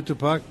can shoot the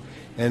puck,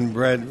 and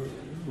Brad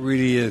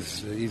really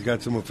he's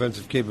got some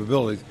offensive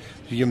capabilities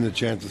to give him the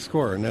chance to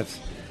score, and that's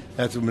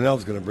what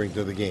Minnell's going to bring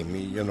to the game.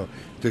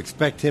 To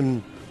expect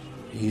him,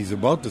 he's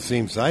about the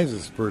same size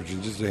as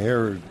Spurgeon, just a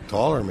hair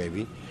taller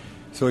maybe.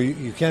 So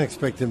you can't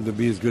expect him to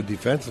be as good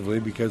defensively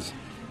because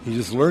he's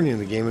just learning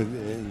the game.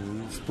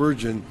 And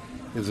Spurgeon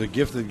is a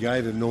gifted guy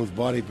that knows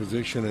body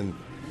position,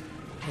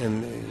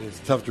 and it's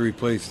tough to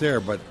replace there.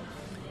 But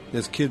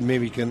this kid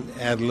maybe can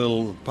add a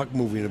little puck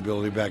moving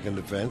ability back in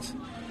defense.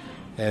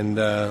 And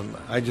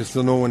I just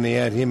don't know when they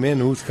add him in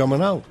who's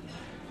coming out,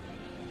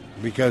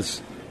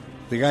 because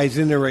the guy's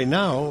in there right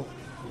now.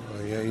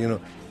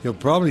 He'll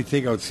probably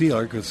take out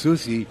Sealer because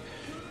Soucy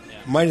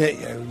might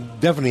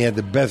definitely had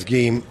the best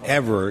game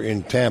ever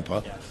in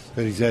Tampa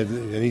that he's had,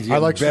 and he's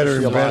getting better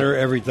and better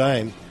every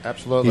time.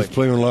 Absolutely, he's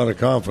playing with a lot of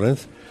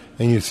confidence,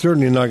 and you're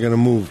certainly not going to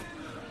move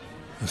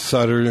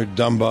Sutter,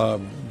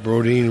 Dumba,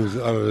 Brodin, who's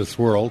out of this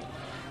world,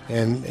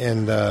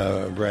 and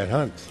Brad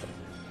Hunt.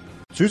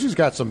 Soucy's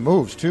got some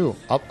moves too.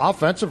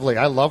 Offensively,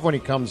 I love when he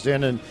comes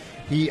in, and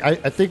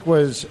I think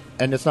was,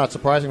 and it's not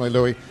surprisingly,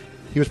 Louis,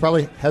 he was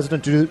probably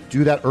hesitant to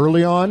do that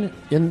early on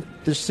in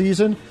this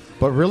season,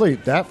 but really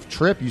that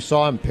trip you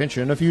saw him pinch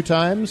in a few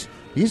times.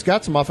 He's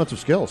got some offensive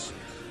skills.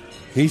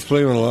 He's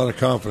playing with a lot of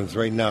confidence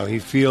right now. He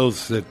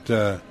feels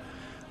that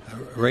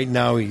right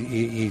now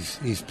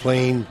he's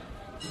playing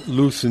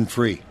loose and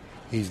free.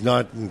 He's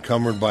not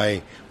encumbered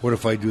by what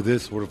if I do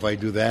this, what if I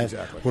do that,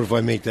 what if I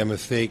make that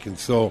mistake, and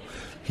so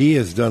he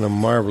has done a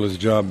marvelous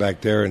job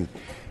back there,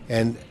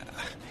 and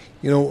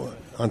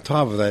on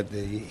top of that,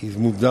 he's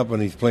moved up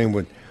and he's playing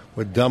with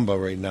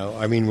Dumba right now.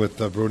 I mean, with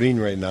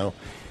Brodin right now.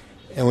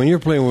 And when you're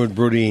playing with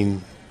Brodin,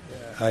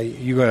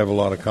 you got to have a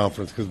lot of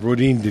confidence because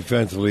Brodin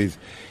defensively,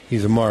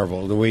 he's a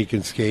marvel. The way he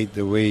can skate,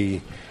 the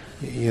way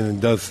he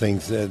does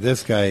things.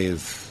 This guy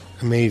is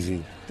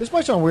amazing. This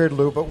might sound weird,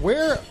 Lou, but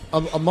where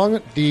among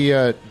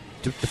the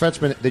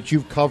defensemen that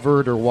you've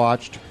covered or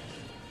watched,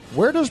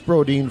 where does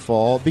Brodin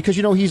fall? Because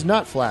he's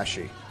not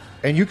flashy,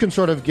 and you can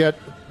sort of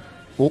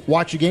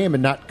watch a game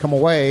and not come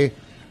away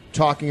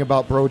talking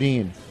about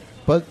Brodin.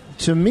 But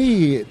to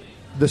me,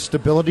 the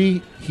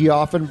stability he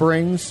often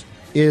brings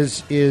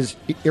is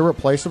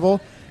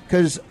irreplaceable.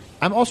 Because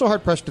I'm also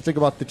hard pressed to think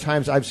about the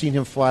times I've seen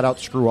him flat out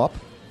screw up.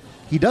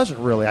 He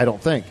doesn't really, I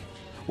don't think.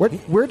 Where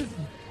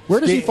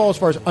does he fall as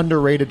far as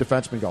underrated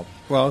defensemen go?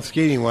 Well,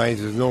 skating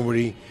wise, there's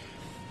nobody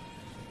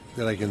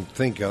that I can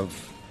think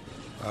of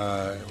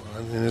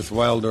in this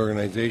Wild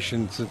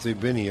organization since they've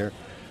been here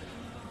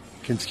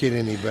can skate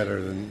any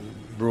better than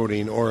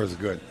Brodin or as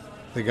good.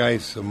 The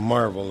guy's a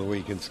marvel the way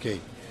he can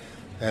skate.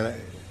 And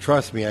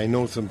trust me, I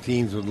know some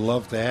teams would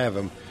love to have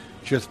him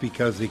just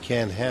because they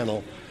can't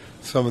handle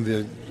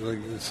somebody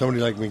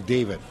like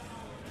McDavid.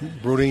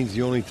 Brodin's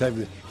the only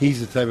he's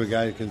the type of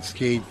guy that can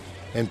skate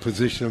and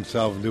position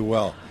himself and do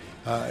well.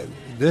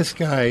 This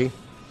guy,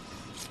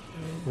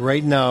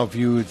 right now, if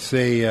you would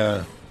say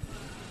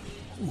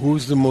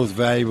who's the most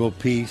valuable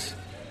piece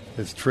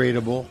that's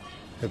tradable,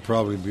 it'd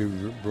probably be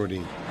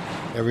Brodin.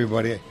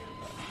 Everybody,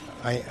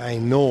 I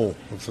know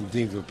some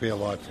teams will pay a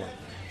lot for him.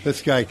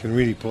 This guy can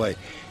really play.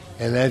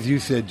 And as you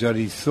said, Judd,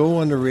 he's so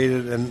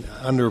underrated and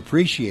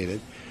underappreciated.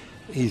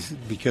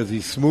 Because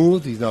he's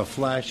smooth, he's not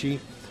flashy,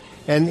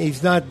 and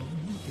he's not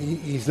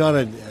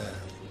a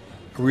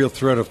real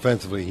threat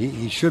offensively.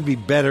 He should be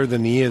better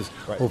than he is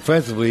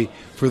offensively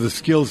for the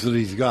skills that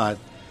he's got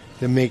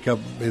to make up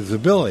his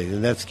ability,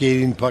 and that's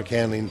skating, puck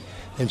handling,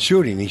 and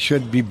shooting. He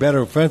should be better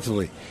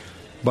offensively.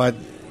 But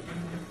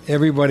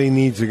everybody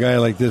needs a guy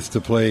like this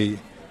to play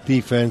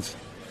defense,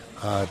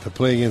 to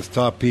play against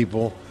top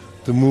people,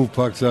 to move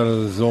pucks out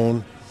of the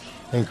zone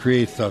and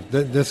create stuff.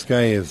 This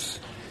guy is...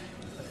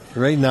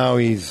 Right now,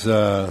 he's,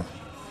 I'd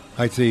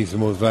say he's the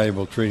most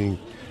valuable trading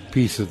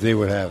piece that they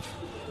would have.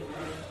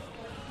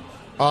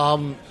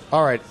 All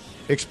right.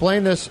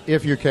 Explain this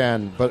if you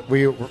can, but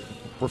we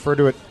referred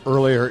to it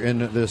earlier in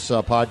this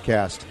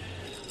podcast.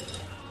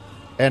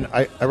 And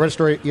I read a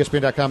story at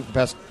ESPN.com the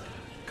past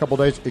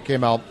couple of days. It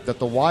came out that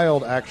the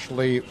Wild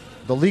actually,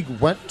 the league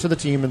went to the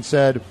team and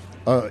said,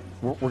 we're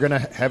going to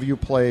have you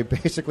play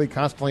basically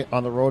constantly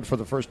on the road for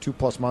the first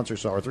 2+ months or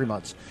so, or 3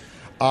 months.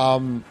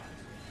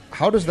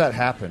 How does that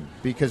happen?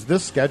 Because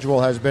this schedule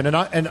has been, and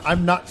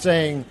I'm not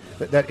saying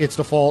that it's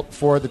the fault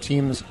for the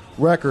team's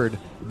record,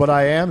 but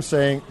I am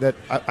saying that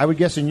I would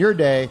guess in your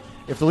day,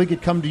 if the league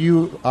had come to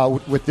you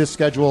with this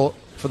schedule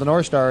for the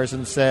North Stars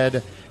and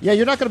said, yeah,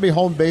 you're not going to be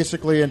home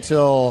basically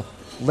until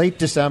late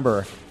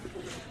December,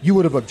 you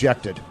would have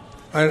objected.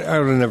 I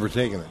would have never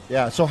taken it.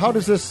 Yeah, so how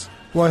does this...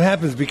 Well, it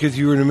happens because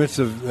you were in the midst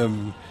of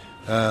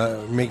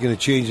making a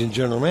change in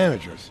general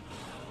managers.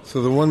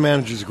 So the one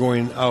manager's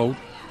going out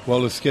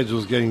while the schedule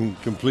is getting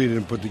completed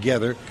and put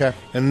together. Okay.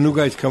 And the new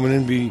guy's coming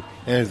in,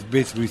 and it's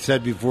basically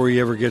said before he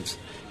ever gets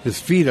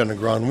his feet on the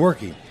ground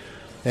working.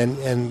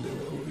 And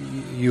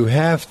you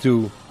have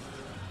to,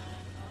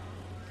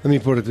 let me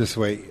put it this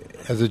way,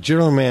 as a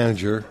general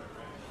manager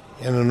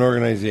in an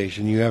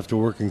organization, you have to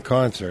work in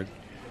concert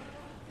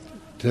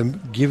to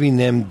giving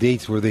them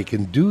dates where they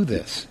can do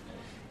this.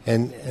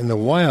 And the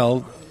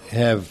Wild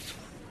have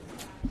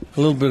a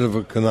little bit of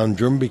a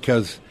conundrum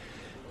because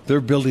their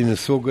building is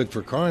so good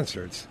for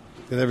concerts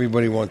that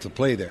everybody wants to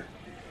play there.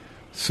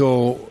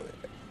 So,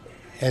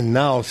 and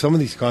now some of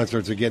these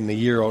concerts are getting a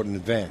year out in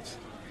advance.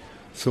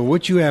 So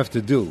what you have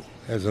to do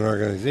as an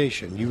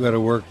organization, you got to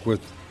work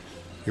with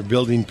your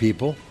building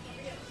people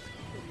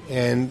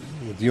and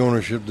with the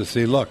ownership to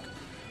say, look,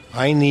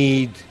 I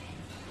need,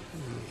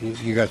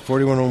 you got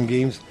 41 home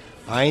games,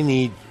 I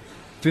need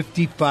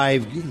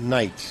 55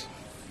 nights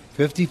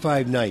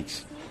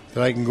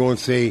that I can go and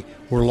say,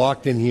 we're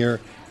locked in here.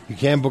 You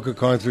can't book a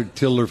concert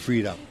till they're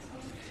freed up.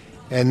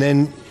 And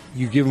then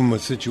you give them a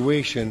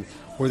situation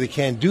where they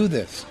can't do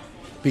this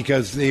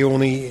because they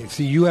only,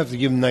 see, you have to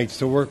give them nights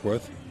to work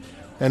with,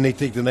 and they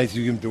take the nights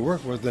you give them to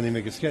work with, then they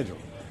make a schedule.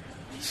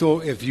 So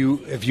if you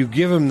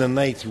give them the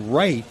nights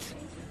right,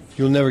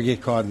 you'll never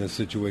get caught in a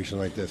situation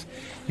like this.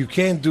 You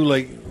can't do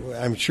like,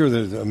 I'm sure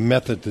there's a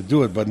method to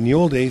do it, but in the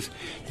old days,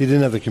 they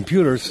didn't have the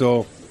computer,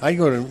 so I'd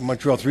go to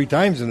Montreal 3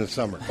 times in the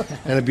summer,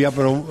 and I'd be up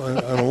on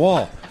a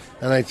wall.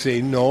 And I'd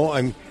say,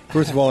 no,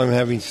 first of all, I'm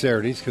having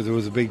Saturdays because it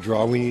was a big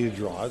draw. We needed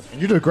draws.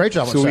 You did a great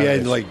job on Saturdays. So we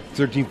had like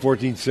 13,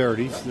 14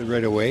 Saturdays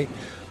right away.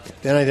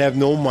 Then I'd have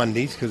no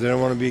Mondays because I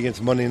don't want to be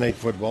against Monday Night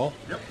Football.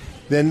 Yep.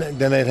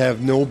 Then I'd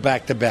have no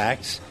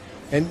back-to-backs.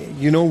 And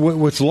you know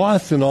what's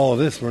lost in all of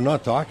this we're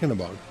not talking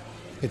about?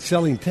 It's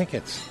selling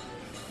tickets.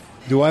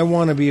 Do I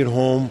want to be at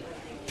home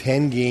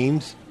 10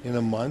 games in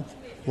a month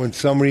when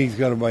somebody's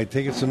got to buy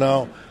tickets? So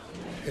now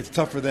it's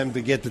tough for them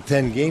to get to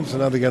 10 games, so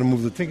now they got to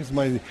move the tickets.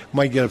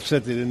 Might get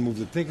upset they didn't move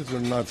the tickets or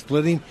not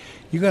splitting.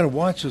 You got to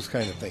watch those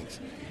kind of things.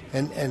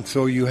 And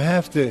so you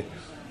have to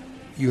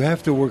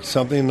work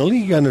something. And the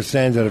league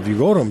understands that if you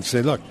go to them and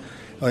say, look,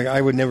 like I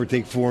would never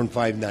take 4 and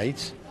 5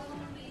 nights.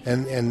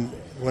 And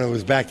when it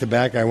was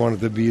back-to-back, I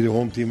wanted to be the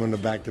home team on the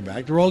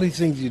back-to-back. There are all these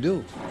things you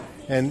do.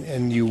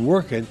 And you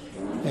work it,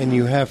 and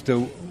you have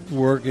to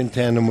work in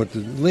tandem with the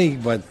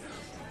league, but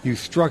you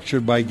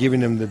structure by giving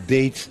them the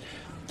dates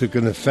that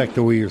can affect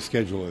the way your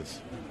schedule is.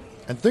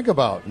 And think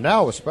about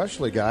now,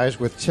 especially, guys,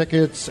 with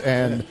tickets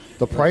and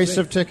the price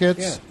of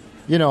tickets.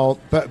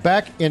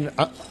 back in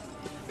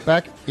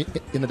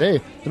the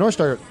day, the North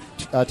Star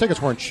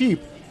tickets weren't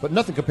cheap, but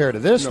nothing compared to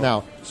this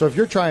now. So if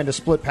you're trying to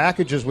split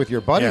packages with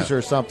your buddies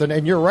or something,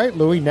 and you're right,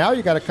 Louie, now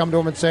you got to come to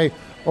them and say,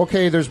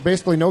 okay, there's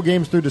basically no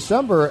games through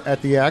December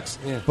at the X,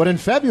 but in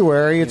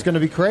February it's going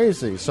to be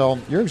crazy. So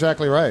you're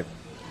exactly right.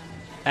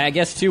 I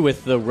guess, too,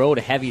 with the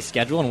road-heavy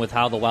schedule and with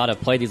how the Wild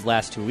have played these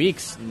last 2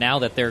 weeks, now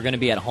that they're going to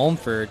be at home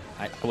for,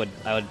 I would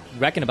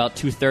reckon, about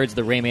two-thirds of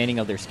the remaining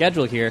of their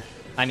schedule here.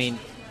 I mean,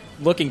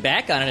 looking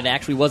back on it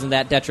actually wasn't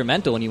that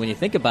detrimental when you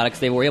think about it, because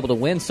they were able to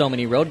win so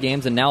many road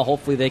games, and now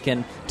hopefully they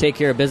can take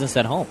care of business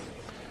at home.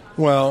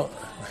 Well,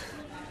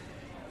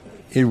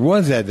 it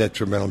was that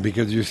detrimental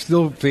because you're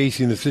still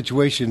facing a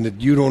situation that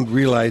you don't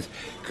realize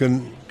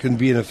can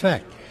be in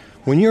effect.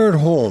 When you're at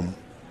home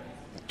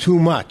too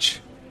much,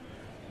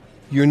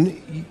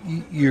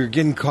 you're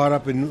getting caught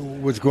up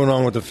in what's going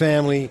on with the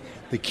family,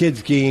 the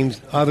kids' games,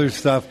 other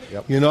stuff.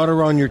 Yep. You're not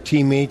around your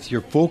teammates.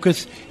 Your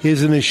focus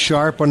isn't as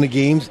sharp on the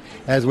games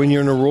as when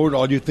you're on the road.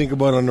 All you think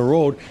about on the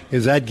road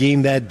is that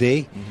game that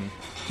day.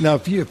 Mm-hmm.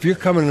 Now, if you're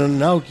coming in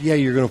and out,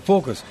 you're going to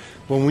focus.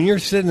 But when you're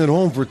sitting at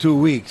home for 2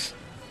 weeks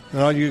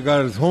and all you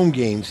got is home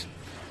games,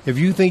 if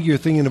you think you're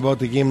thinking about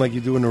the game like you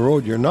do on the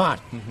road, you're not.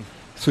 Mm-hmm.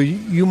 So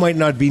you might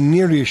not be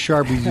nearly as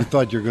sharp as you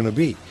thought you're going to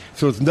be.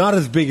 So it's not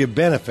as big a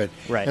benefit.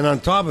 Right. And on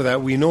top of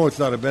that, we know it's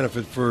not a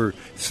benefit for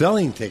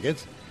selling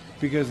tickets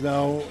because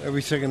now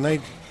every second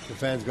night the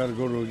fans got to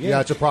go to a game.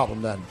 Yeah, it's a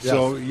problem then. Yeah.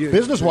 So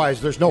business-wise,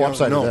 there's no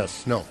upside to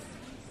this.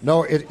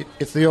 No,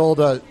 it's the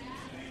old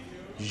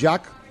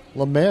Jacques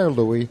Lemaire,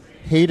 Louis,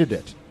 hated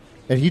it.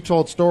 And he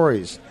told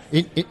stories.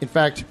 In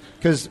fact,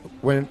 because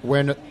when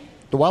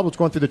the Wild was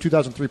going through the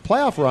 2003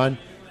 playoff run,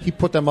 he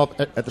put them up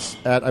at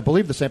I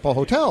believe, the St. Paul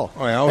Hotel.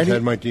 Oh, I always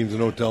had my teams in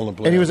a hotel in the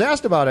playoffs. And he was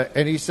asked about it,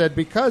 and he said,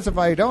 because if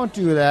I don't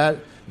do that,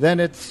 then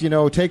it's,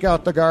 take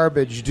out the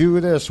garbage, do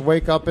this,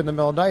 wake up in the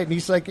middle of the night. And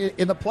he's like,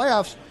 in the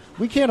playoffs,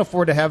 we can't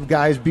afford to have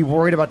guys be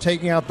worried about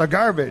taking out the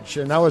garbage.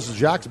 And that was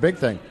Jacques' big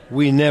thing.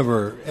 We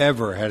never,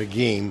 ever had a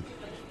game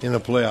in the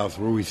playoffs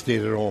where we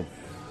stayed at home.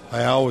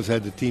 I always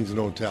had the teams in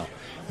a hotel.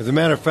 As a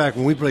matter of fact,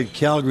 when we played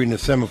Calgary in the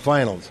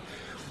semifinals,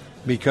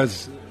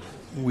 because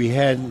we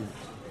had...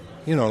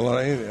 a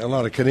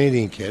lot of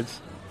Canadian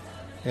kids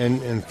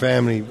and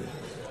family.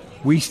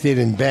 We stayed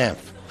in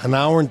Banff, an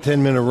hour and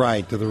 10-minute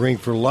ride to the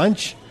rink for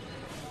lunch.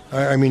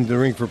 The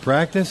rink for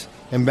practice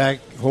and back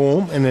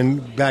home, and then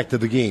back to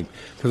the game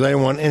because I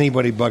didn't want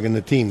anybody bugging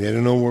the team. They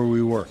didn't know where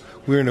we were.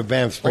 We were in the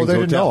Banff Springs Hotel. Oh,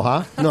 they didn't know,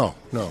 huh?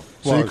 No.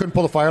 So you couldn't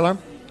pull the fire alarm?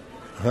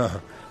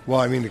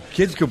 Well, the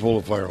kids could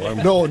pull the fire alarm.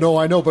 No,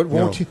 I know, but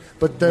won't you?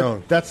 But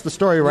that's the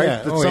story, right?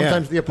 Yeah. That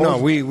sometimes the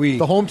opponent,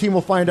 the home team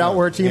will find out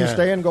where a team is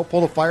staying and go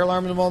pull the fire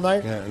alarm in the middle of the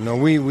night. Yeah, no,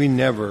 we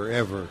never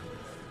ever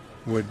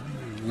would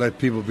let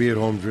people be at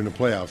home during the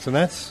playoffs, and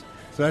that's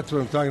what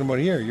I'm talking about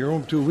here. You're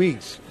home 2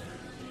 weeks.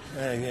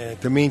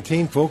 To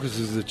maintain focus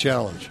is the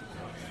challenge.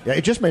 Yeah,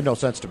 it just made no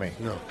sense to me.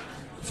 No.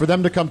 For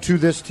them to come to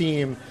this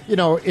team,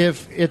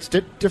 if it's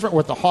different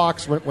with the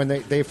Hawks when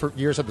they for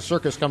years had the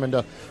circus come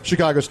into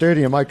Chicago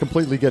Stadium, I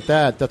completely get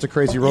that. That's a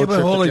crazy road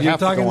trip.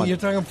 You're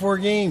talking 4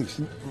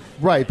 games,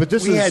 right? But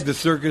we had the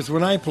circus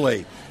when I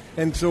played,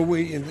 and so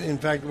in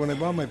fact, when I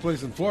bought my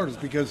place in Florida,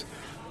 it's because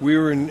we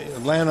were in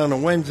Atlanta on a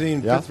Wednesday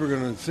and Pittsburgh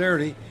on a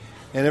Saturday,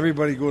 and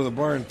everybody go to the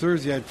bar on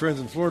Thursday. I had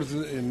friends in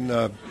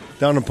Florida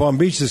down in Palm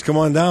Beach. Just come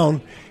on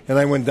down. And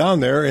I went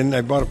down there, and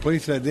I bought a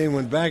place that day and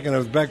went back, and I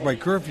was back by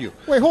curfew.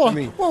 Wait, hold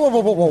on.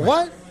 Whoa,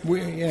 what?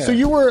 So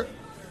you were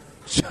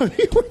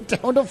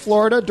down to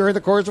Florida during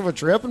the course of a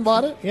trip and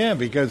bought it? Yeah,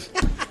 because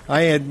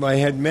I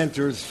had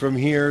mentors from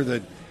here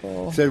that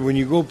said, when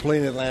you go play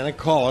in Atlanta,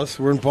 call us.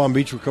 We're in Palm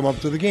Beach. We'll come up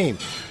to the game.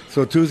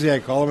 So Tuesday I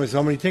call them. I said,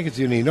 how many tickets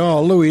do you need?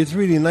 Oh, Louie, it's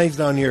really nice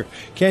down here.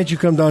 Can't you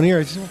come down here?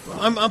 I said,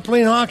 I'm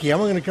playing hockey. I'm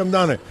going to come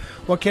down there.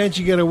 Well, can't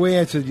you get away?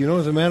 I said,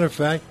 as a matter of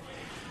fact,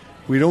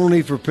 we don't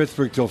leave for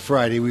Pittsburgh till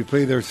Friday. We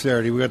play there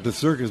Saturday. We got the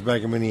circus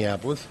back in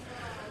Minneapolis.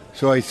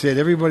 So I said,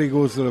 everybody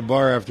goes to the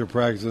bar after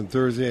practice on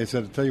Thursday. I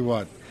said, I'll tell you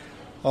what,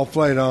 I'll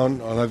fly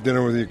down. I'll have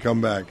dinner with you,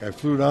 come back. I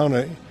flew down.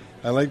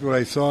 I liked what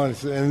I saw. I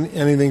said,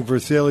 anything for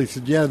sale? He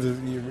said, yeah,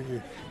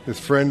 his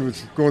friend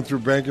was going through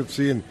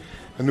bankruptcy and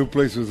a new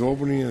place was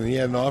opening and he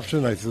had an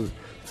option. I said,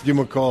 let's give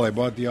him a call. I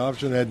bought the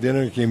option, had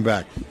dinner, and came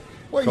back.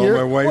 What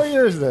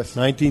year is this?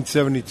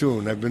 1972,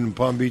 and I've been in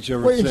Palm Beach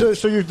ever since.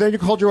 So you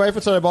called your wife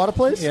and said, I bought a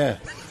place? Yeah.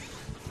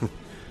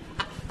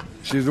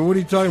 She said, what are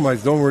you talking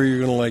about? Don't worry,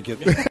 you're going to like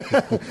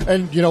it.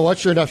 And you know what?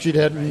 Sure enough, she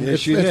did. Yeah,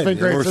 she did. Been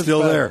great. We're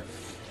still there.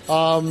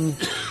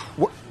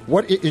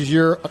 What is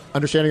your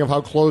understanding of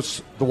how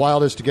close the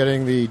Wild is to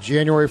getting the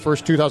January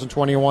 1st,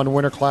 2021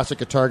 Winter Classic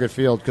at Target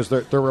Field? Because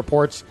there are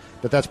reports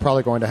that's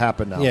probably going to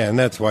happen now. Yeah, and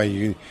that's why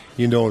you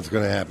know it's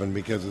going to happen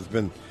because it's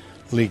been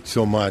leaked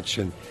so much.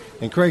 And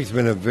Craig's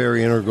been a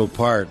very integral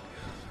part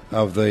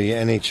of the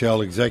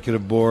NHL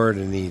executive board,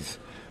 and he's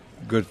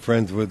good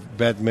friends with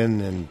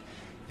Bettman,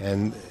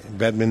 and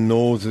Bettman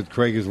knows that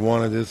Craig has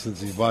wanted this since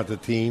he bought the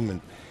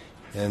team,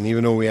 and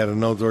even though we had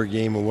an outdoor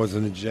game, it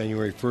wasn't a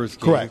January 1st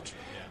game. Correct.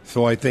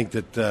 So I think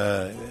that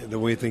the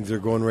way things are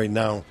going right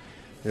now,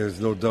 there's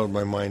no doubt in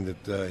my mind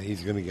that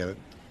he's going to get it.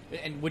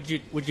 And would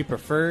you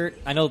prefer?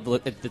 I know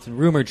it's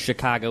rumored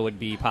Chicago would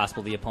be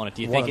possible the opponent.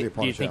 Do you think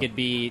it'd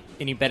be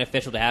any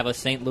beneficial to have a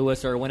St.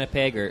 Louis or a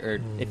Winnipeg, or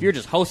if you're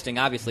just hosting,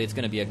 obviously it's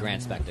going to be a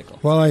grand spectacle.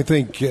 Well, I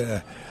think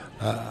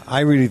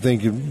I really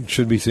think it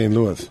should be St.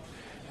 Louis,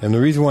 and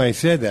the reason why I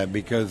said that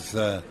because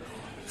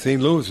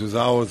St. Louis was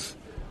always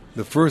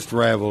the first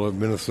rival of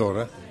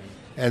Minnesota,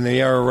 and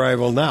they are a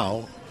rival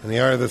now, and they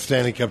are the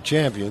Stanley Cup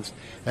champions,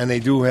 and they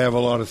do have a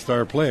lot of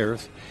star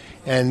players.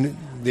 And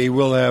they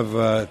will have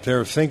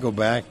Tarasenko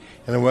back,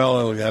 and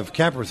they'll have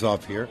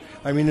Kaprizov here.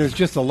 I mean, there's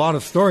just a lot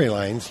of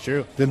storylines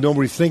that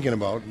nobody's thinking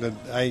about. That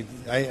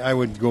I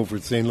would go for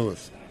St.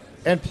 Louis.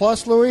 And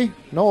plus, Louis,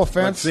 no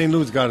offense, but St.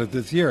 Louis got it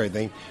this year, I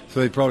think, so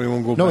they probably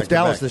won't go back. No, it's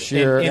Dallas this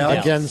year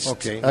Dallas.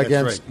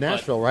 against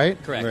Nashville,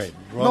 right? Correct. Right.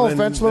 Well, no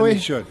offense, Louis,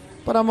 should.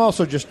 But I'm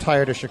also just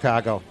tired of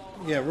Chicago.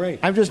 Yeah,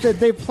 right.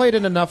 They played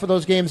in enough of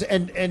those games,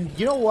 and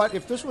you know what?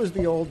 If this was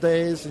the old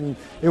days and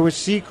it was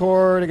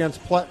Secord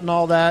against Plett and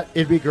all that,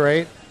 it'd be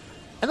great.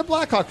 And the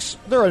Blackhawks,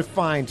 they're a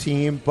fine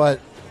team, but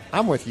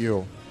I'm with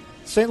you.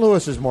 St.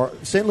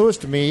 Louis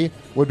to me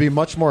would be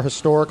much more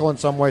historical in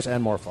some ways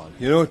and more fun.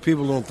 You know what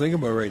people don't think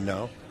about right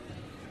now?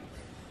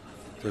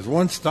 There's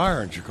one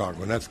star in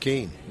Chicago, and that's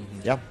Kane.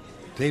 Mm-hmm. Yeah.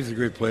 Dave's a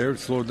great player.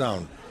 Slow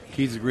down.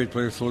 Keith's a great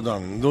player. Slow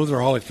down. And those are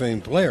Hall of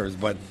Fame players,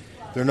 but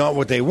they're not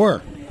what they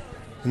were.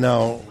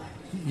 Now,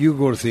 you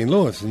go to St.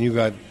 Louis, and you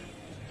got,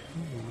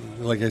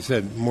 like I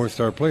said, more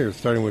star players,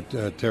 starting with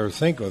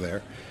Tarasenko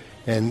there,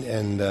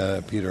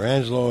 and Peter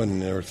Angelo,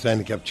 and they were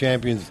Stanley Cup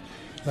champions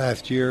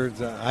last year.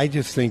 I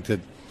just think that,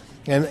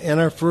 and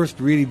our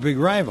first really big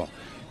rival.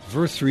 The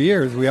first 3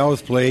 years, we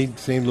always played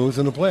St. Louis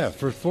in the playoffs.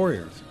 First 4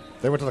 years.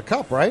 They went to the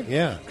Cup, right?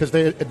 Yeah. Because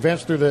they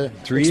advanced through the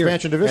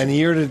expansion division. And the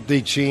year that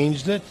they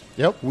changed it,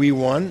 we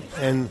won,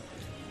 and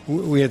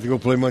we had to go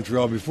play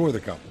Montreal before the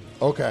Cup.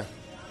 Okay.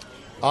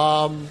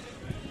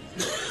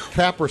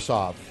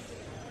 Kaprizov.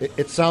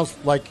 It sounds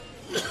like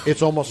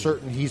it's almost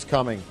certain he's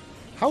coming.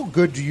 How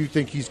good do you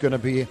think he's going to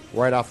be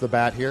right off the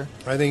bat here?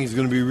 I think he's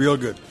going to be real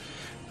good.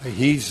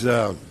 He's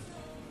a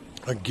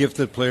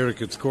gifted player that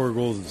could score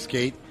goals and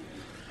skate.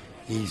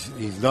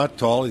 He's not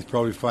tall. He's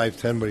probably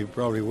 5'10", but he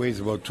probably weighs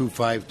about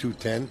 2'5",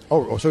 210.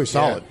 Oh, so he's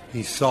solid. Yeah,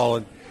 he's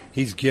solid.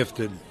 He's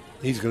gifted.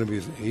 He's going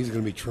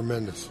to be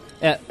tremendous.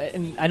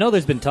 And I know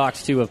there's been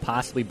talks, too, of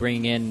possibly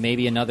bringing in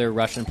maybe another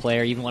Russian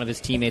player, even one of his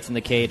teammates in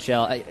the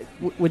KHL.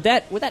 Would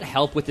that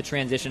help with the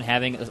transition,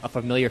 having a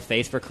familiar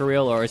face for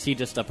Kirill, or is he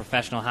just a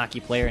professional hockey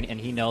player and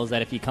he knows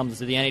that if he comes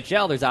to the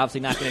NHL, there's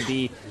obviously not going to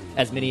be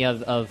as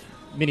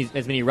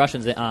many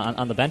Russians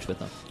on the bench with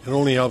him? It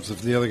only helps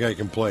if the other guy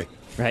can play.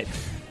 Right.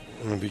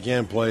 And if he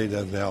can't play, it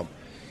doesn't help.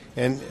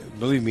 And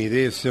believe me,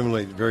 they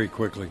assimilate very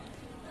quickly.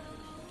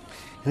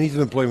 And he's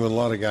been playing with a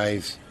lot of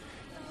guys,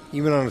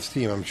 even on his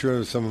team. I'm sure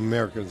there's some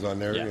Americans on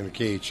there in the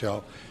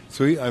KHL.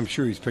 So I'm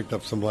sure he's picked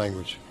up some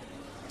language.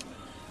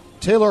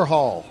 Taylor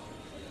Hall.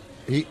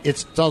 It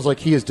sounds like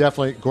he is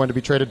definitely going to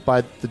be traded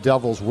by the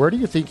Devils. Where do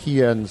you think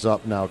he ends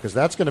up now? Because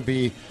that's going to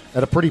be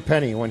at a pretty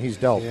penny when he's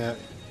dealt. Yeah,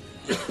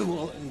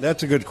 well,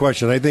 that's a good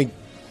question. I think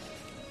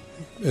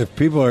if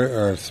people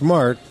are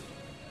smart,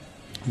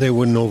 they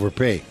wouldn't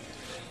overpay.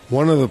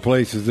 One of the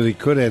places that he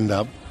could end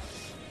up,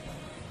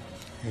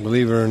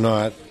 believe it or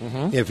not,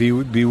 if he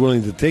would be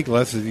willing to take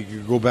less, he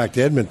could go back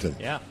to Edmonton.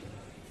 Yeah,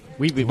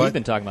 we've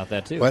been talking about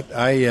that too. But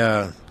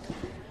I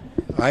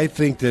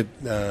think that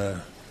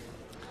a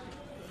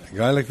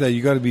guy like that,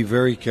 you got to be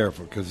very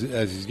careful because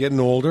as he's getting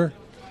older,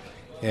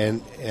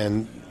 and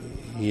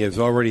he has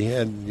already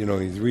had,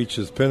 he's reached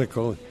his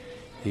pinnacle.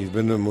 He's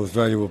been the most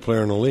valuable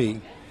player in the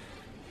league.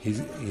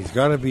 He's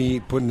got to be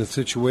put in a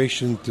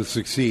situation to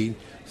succeed.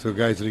 So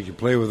guys that he can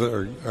play with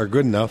are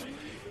good enough.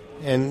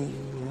 And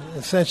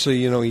essentially,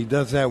 he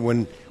does that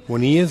when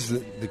he is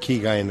the key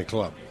guy in the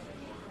club.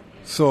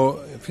 So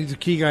if he's a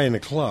key guy in the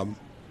club,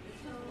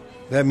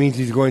 that means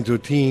he's going to a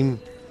team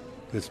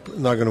that's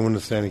not going to win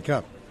the Stanley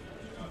Cup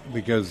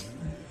because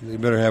they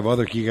better have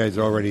other key guys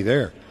already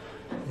there,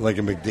 like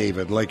a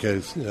McDavid, like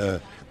a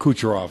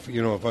Kucherov,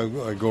 if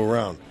I go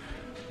around.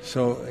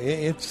 So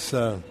it's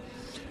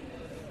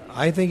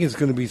I think it's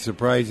going to be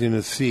surprising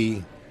to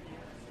see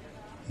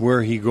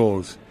where he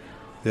goes,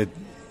 that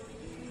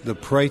the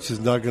price is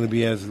not going to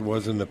be as it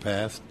was in the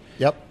past.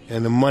 Yep.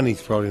 And the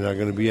money's probably not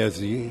going to be as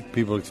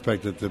people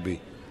expect it to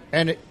be.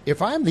 And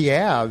if I'm the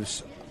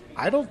Avs,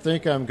 I don't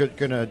think I'm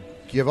going to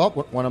give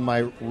up one of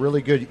my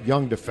really good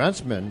young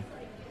defensemen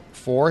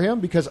for him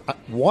because,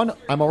 one,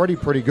 I'm already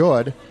pretty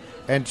good,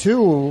 and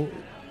two,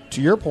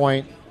 to your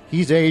point,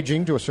 he's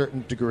aging to a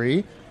certain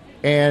degree,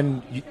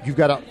 and you've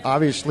got to,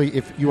 obviously,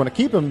 if you want to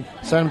keep him,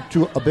 send him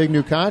to a big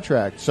new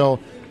contract. So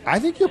I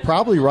think you're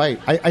probably right.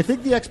 I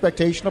think the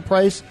expectation of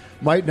price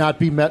might not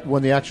be met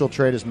when the actual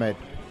trade is made.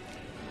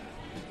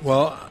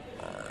 Well,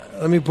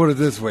 let me put it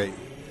this way.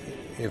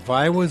 If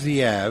I was the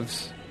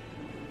Avs,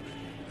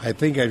 I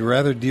think I'd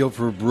rather deal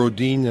for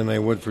Brodin than I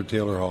would for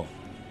Taylor Hall.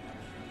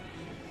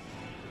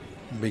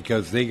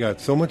 Because they got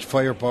so much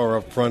firepower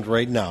up front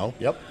right now.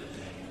 Yep.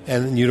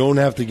 And you don't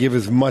have to give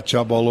as much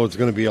up, although it's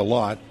going to be a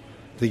lot,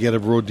 to get a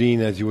Brodin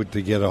as you would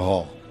to get a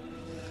Hall.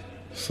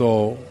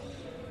 So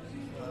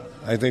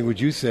I think what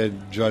you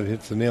said, Judd,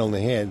 hits the nail on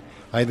the head.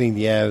 I think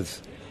the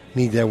Avs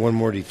need to have one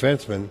more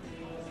defenseman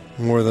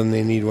more than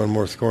they need one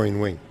more scoring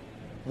wing.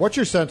 What's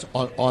your sense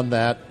on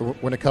that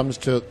when it comes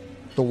to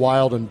the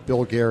Wild and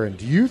Bill Guerin?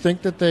 Do you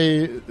think that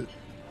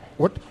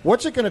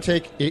what's it going to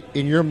take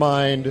in your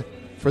mind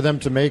for them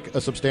to make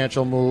a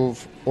substantial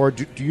move? Or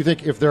do you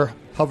think if they're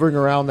hovering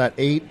around that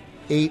 8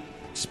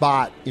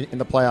 spot in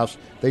the playoffs,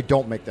 they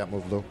don't make that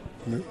move, Lou?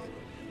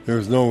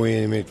 There's no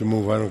way they make the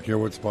move. I don't care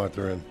what spot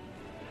they're in.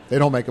 They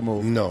don't make a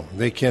move? No,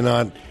 they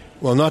cannot.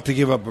 Well, not to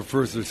give up a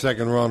first or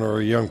second round or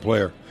a young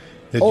player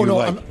that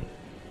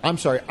I'm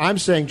sorry. I'm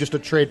saying just a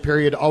trade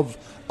period of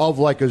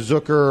like a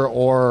Zucker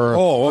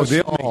or...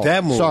 they'll make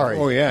that move. Sorry.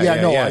 Oh,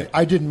 yeah.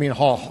 I didn't mean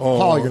Hall.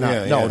 Hall, you're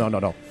not.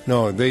 No.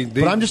 No, they...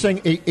 But I'm just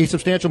saying a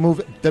substantial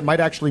move that might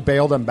actually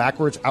bail them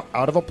backwards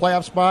out of a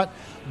playoff spot,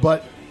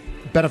 but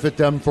benefit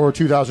them for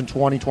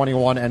 2020,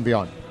 21, and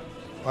beyond.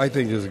 I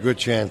think there's a good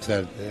chance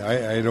that...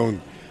 I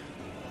don't...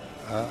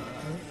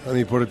 let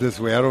me put it this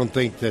way. I don't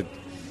think that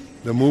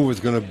the move is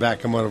going to back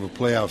them out of a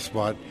playoff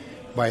spot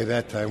by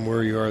that time.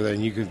 Where you are,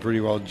 then you can pretty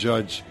well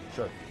judge.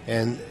 Sure.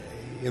 And,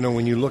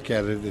 when you look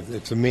at it,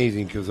 it's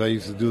amazing because I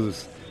used to do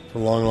this for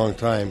a long, long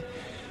time.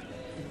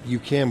 You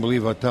can't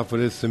believe how tough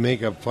it is to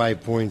make up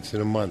 5 points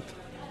in a month.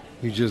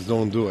 You just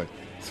don't do it.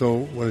 So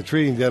when a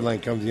trading deadline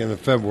comes the end of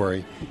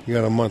February, you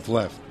got a month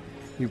left.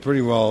 You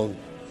pretty well,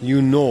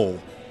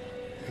 95%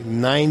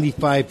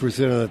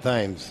 of the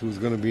times who's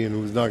going to be in,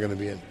 who's not going to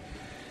be in.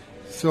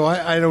 So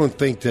I don't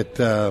think that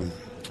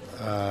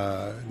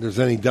there's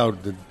any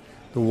doubt that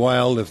the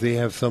Wild, if they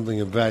have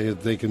something of value,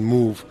 that they can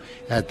move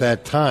at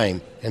that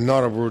time, and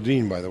not a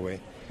Brodin, by the way.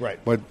 Right.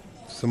 But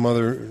some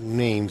other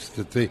names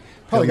that they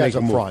probably they'll guys make a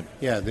up move. front.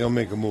 Yeah, they'll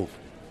make a move.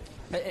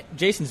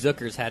 Jason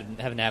Zucker's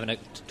having a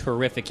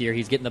terrific year.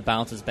 He's getting the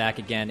bounces back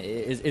again.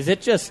 Is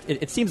it just?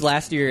 It seems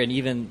last year, and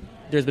even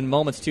there's been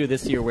moments too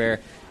this year where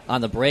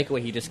on the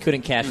breakaway he just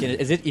couldn't cash in.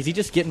 Is he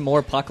just getting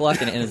more puck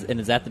luck, and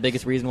is that the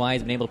biggest reason why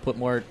he's been able to put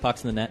more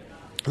pucks in the net?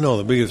 No,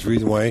 the biggest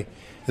reason why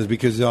is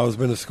because he's always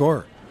been a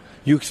scorer.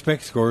 You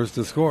expect scorers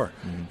to score.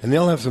 Mm-hmm. And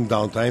they'll have some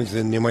downtimes,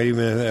 and they might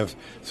even have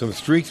some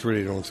streaks where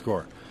they don't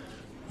score.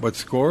 But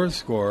scorers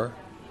score,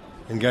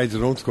 and guys that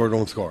don't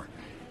score.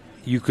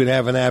 You could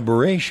have an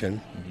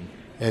aberration,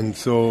 and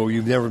so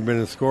you've never been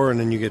a scorer, and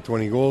then you get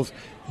 20 goals,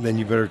 and then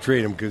you better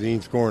trade him because he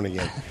ain't scoring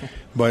again.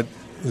 But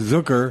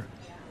Zucker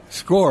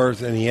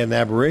scores, and he had an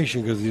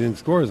aberration because he didn't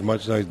score as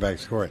much, now he's back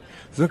scoring.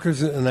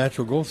 Zucker's a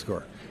natural goal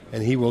scorer,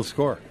 and he will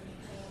score.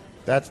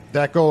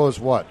 That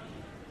goes what?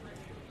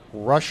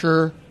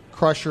 Rusher,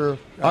 Crusher,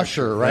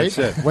 Usher, right?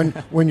 That's it.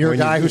 When you're a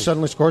guy who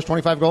suddenly scores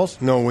 25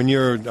 goals? No, when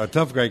you're a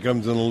tough guy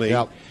comes in the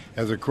league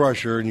as a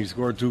crusher and you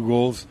score 2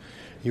 goals,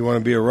 you want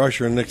to be a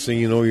rusher, and next thing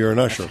you know, you're an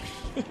usher.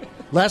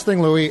 Last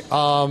thing, Louis,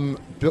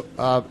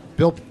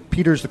 Bill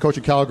Peters, the coach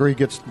of Calgary,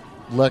 gets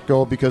let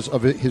go because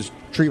of his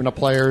treatment of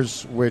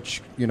players,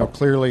 which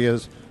clearly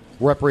is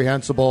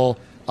reprehensible.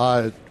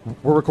 We're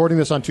recording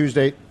this on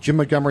Tuesday. Jim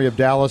Montgomery of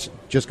Dallas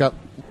just got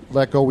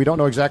let go. We don't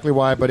know exactly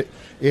why, but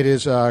it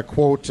is,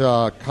 quote,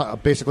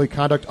 basically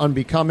conduct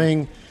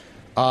unbecoming.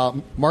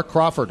 Mark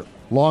Crawford,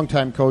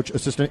 longtime coach,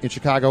 assistant in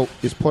Chicago,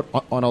 is put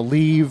on a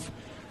leave.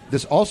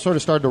 This all sort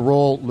of started to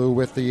roll, Lou,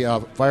 with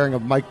the firing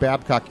of Mike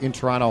Babcock in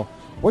Toronto.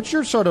 What's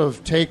your sort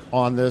of take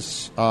on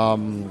this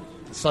sudden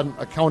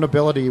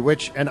accountability,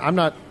 and I'm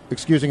not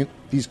excusing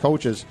these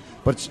coaches,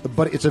 but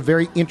it's a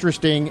very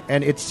interesting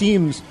and it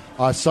seems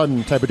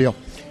sudden type of deal.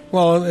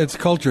 Well, it's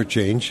culture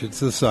change. It's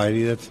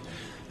society.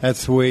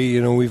 That's the way,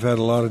 we've had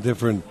a lot of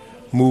different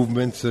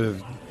movements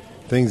of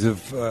things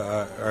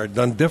are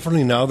done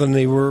differently now than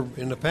they were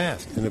in the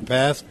past. In the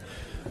past,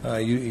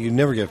 you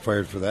never get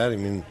fired for that. I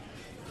mean,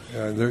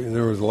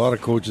 there was a lot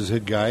of coaches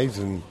hit guys,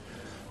 and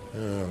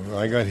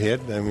I got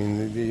hit. I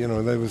mean,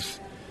 that was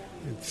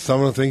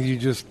some of the things you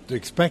just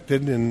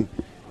expected, and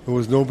it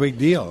was no big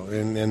deal.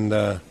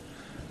 And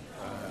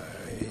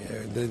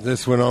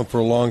this went on for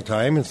a long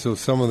time, and so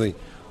some of the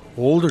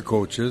older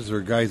coaches or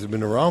guys that have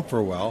been around for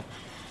a while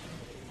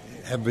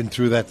have been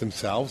through that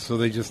themselves, so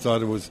they just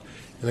thought it was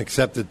an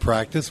accepted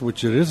practice,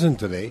 which it isn't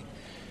today.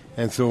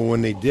 And so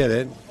when they did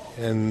it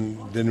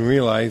and didn't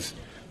realize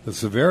the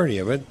severity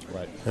of it,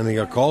 right, and they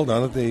got called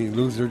on it, they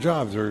lose their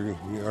jobs or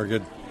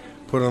get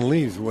put on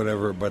leaves,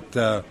 whatever. But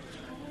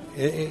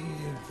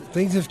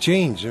things have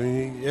changed. I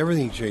mean,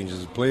 everything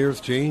changes.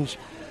 Players change,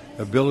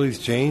 abilities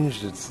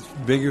change. It's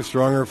bigger,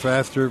 stronger,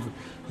 faster,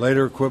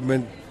 lighter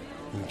equipment,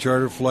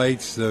 charter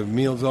flights,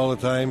 meals all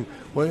the time.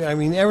 Well, I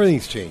mean,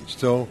 everything's changed.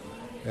 So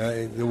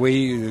the way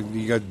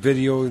you got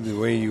video, the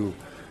way you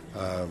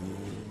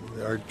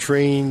are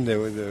trained,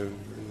 the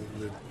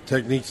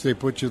techniques they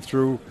put you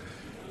through,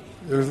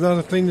 there's not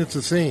a thing that's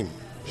the same.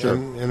 Sure.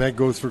 And that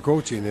goes for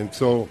coaching. And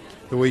so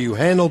the way you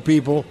handle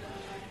people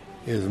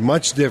is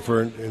much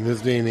different in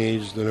this day and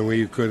age than the way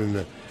you could in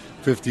the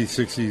 50s,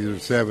 60s, or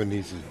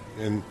 70s.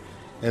 And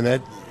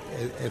that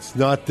it's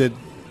not that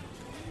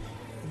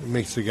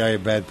makes the guy a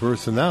bad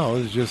person now.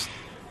 It's just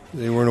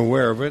they weren't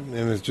aware of it,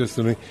 and it's just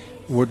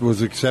what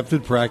was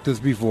accepted practice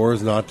before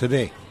is not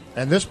today.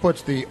 And this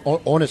puts the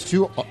onus,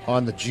 too,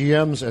 on the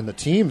GMs and the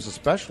teams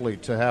especially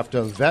to have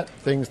to vet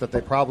things that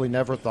they probably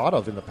never thought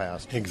of in the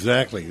past.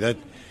 Exactly.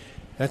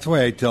 That's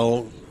why I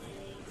tell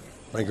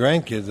my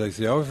grandkids, I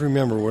say, always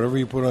remember, whatever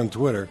you put on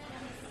Twitter,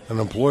 an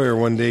employer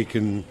one day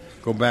can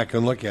go back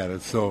and look at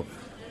it. So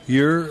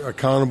you're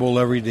accountable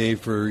every day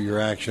for your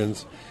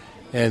actions,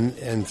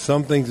 and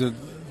some things that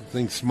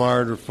think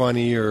smart or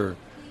funny or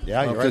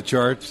off the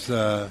charts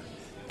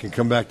can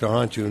come back to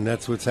haunt you, and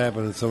that's what's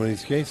happened in some of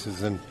these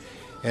cases. And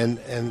I'm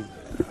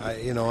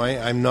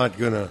not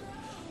going to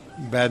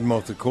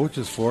badmouth the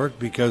coaches for it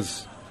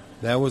because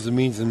that was the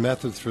means and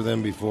methods for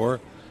them before,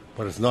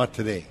 but it's not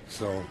today.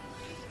 So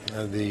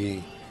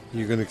you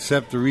can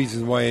accept the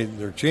reasons why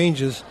there are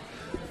changes,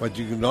 but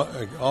you can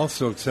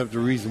also accept the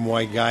reason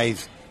why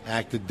guys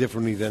acted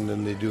differently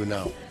than they do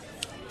now.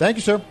 Thank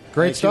you, sir.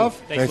 Great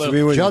stuff. Thanks to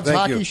be with you. Judd's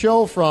Hockey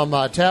Show from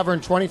Tavern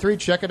 23.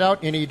 Check it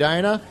out in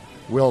Edina.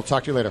 We'll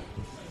talk to you later.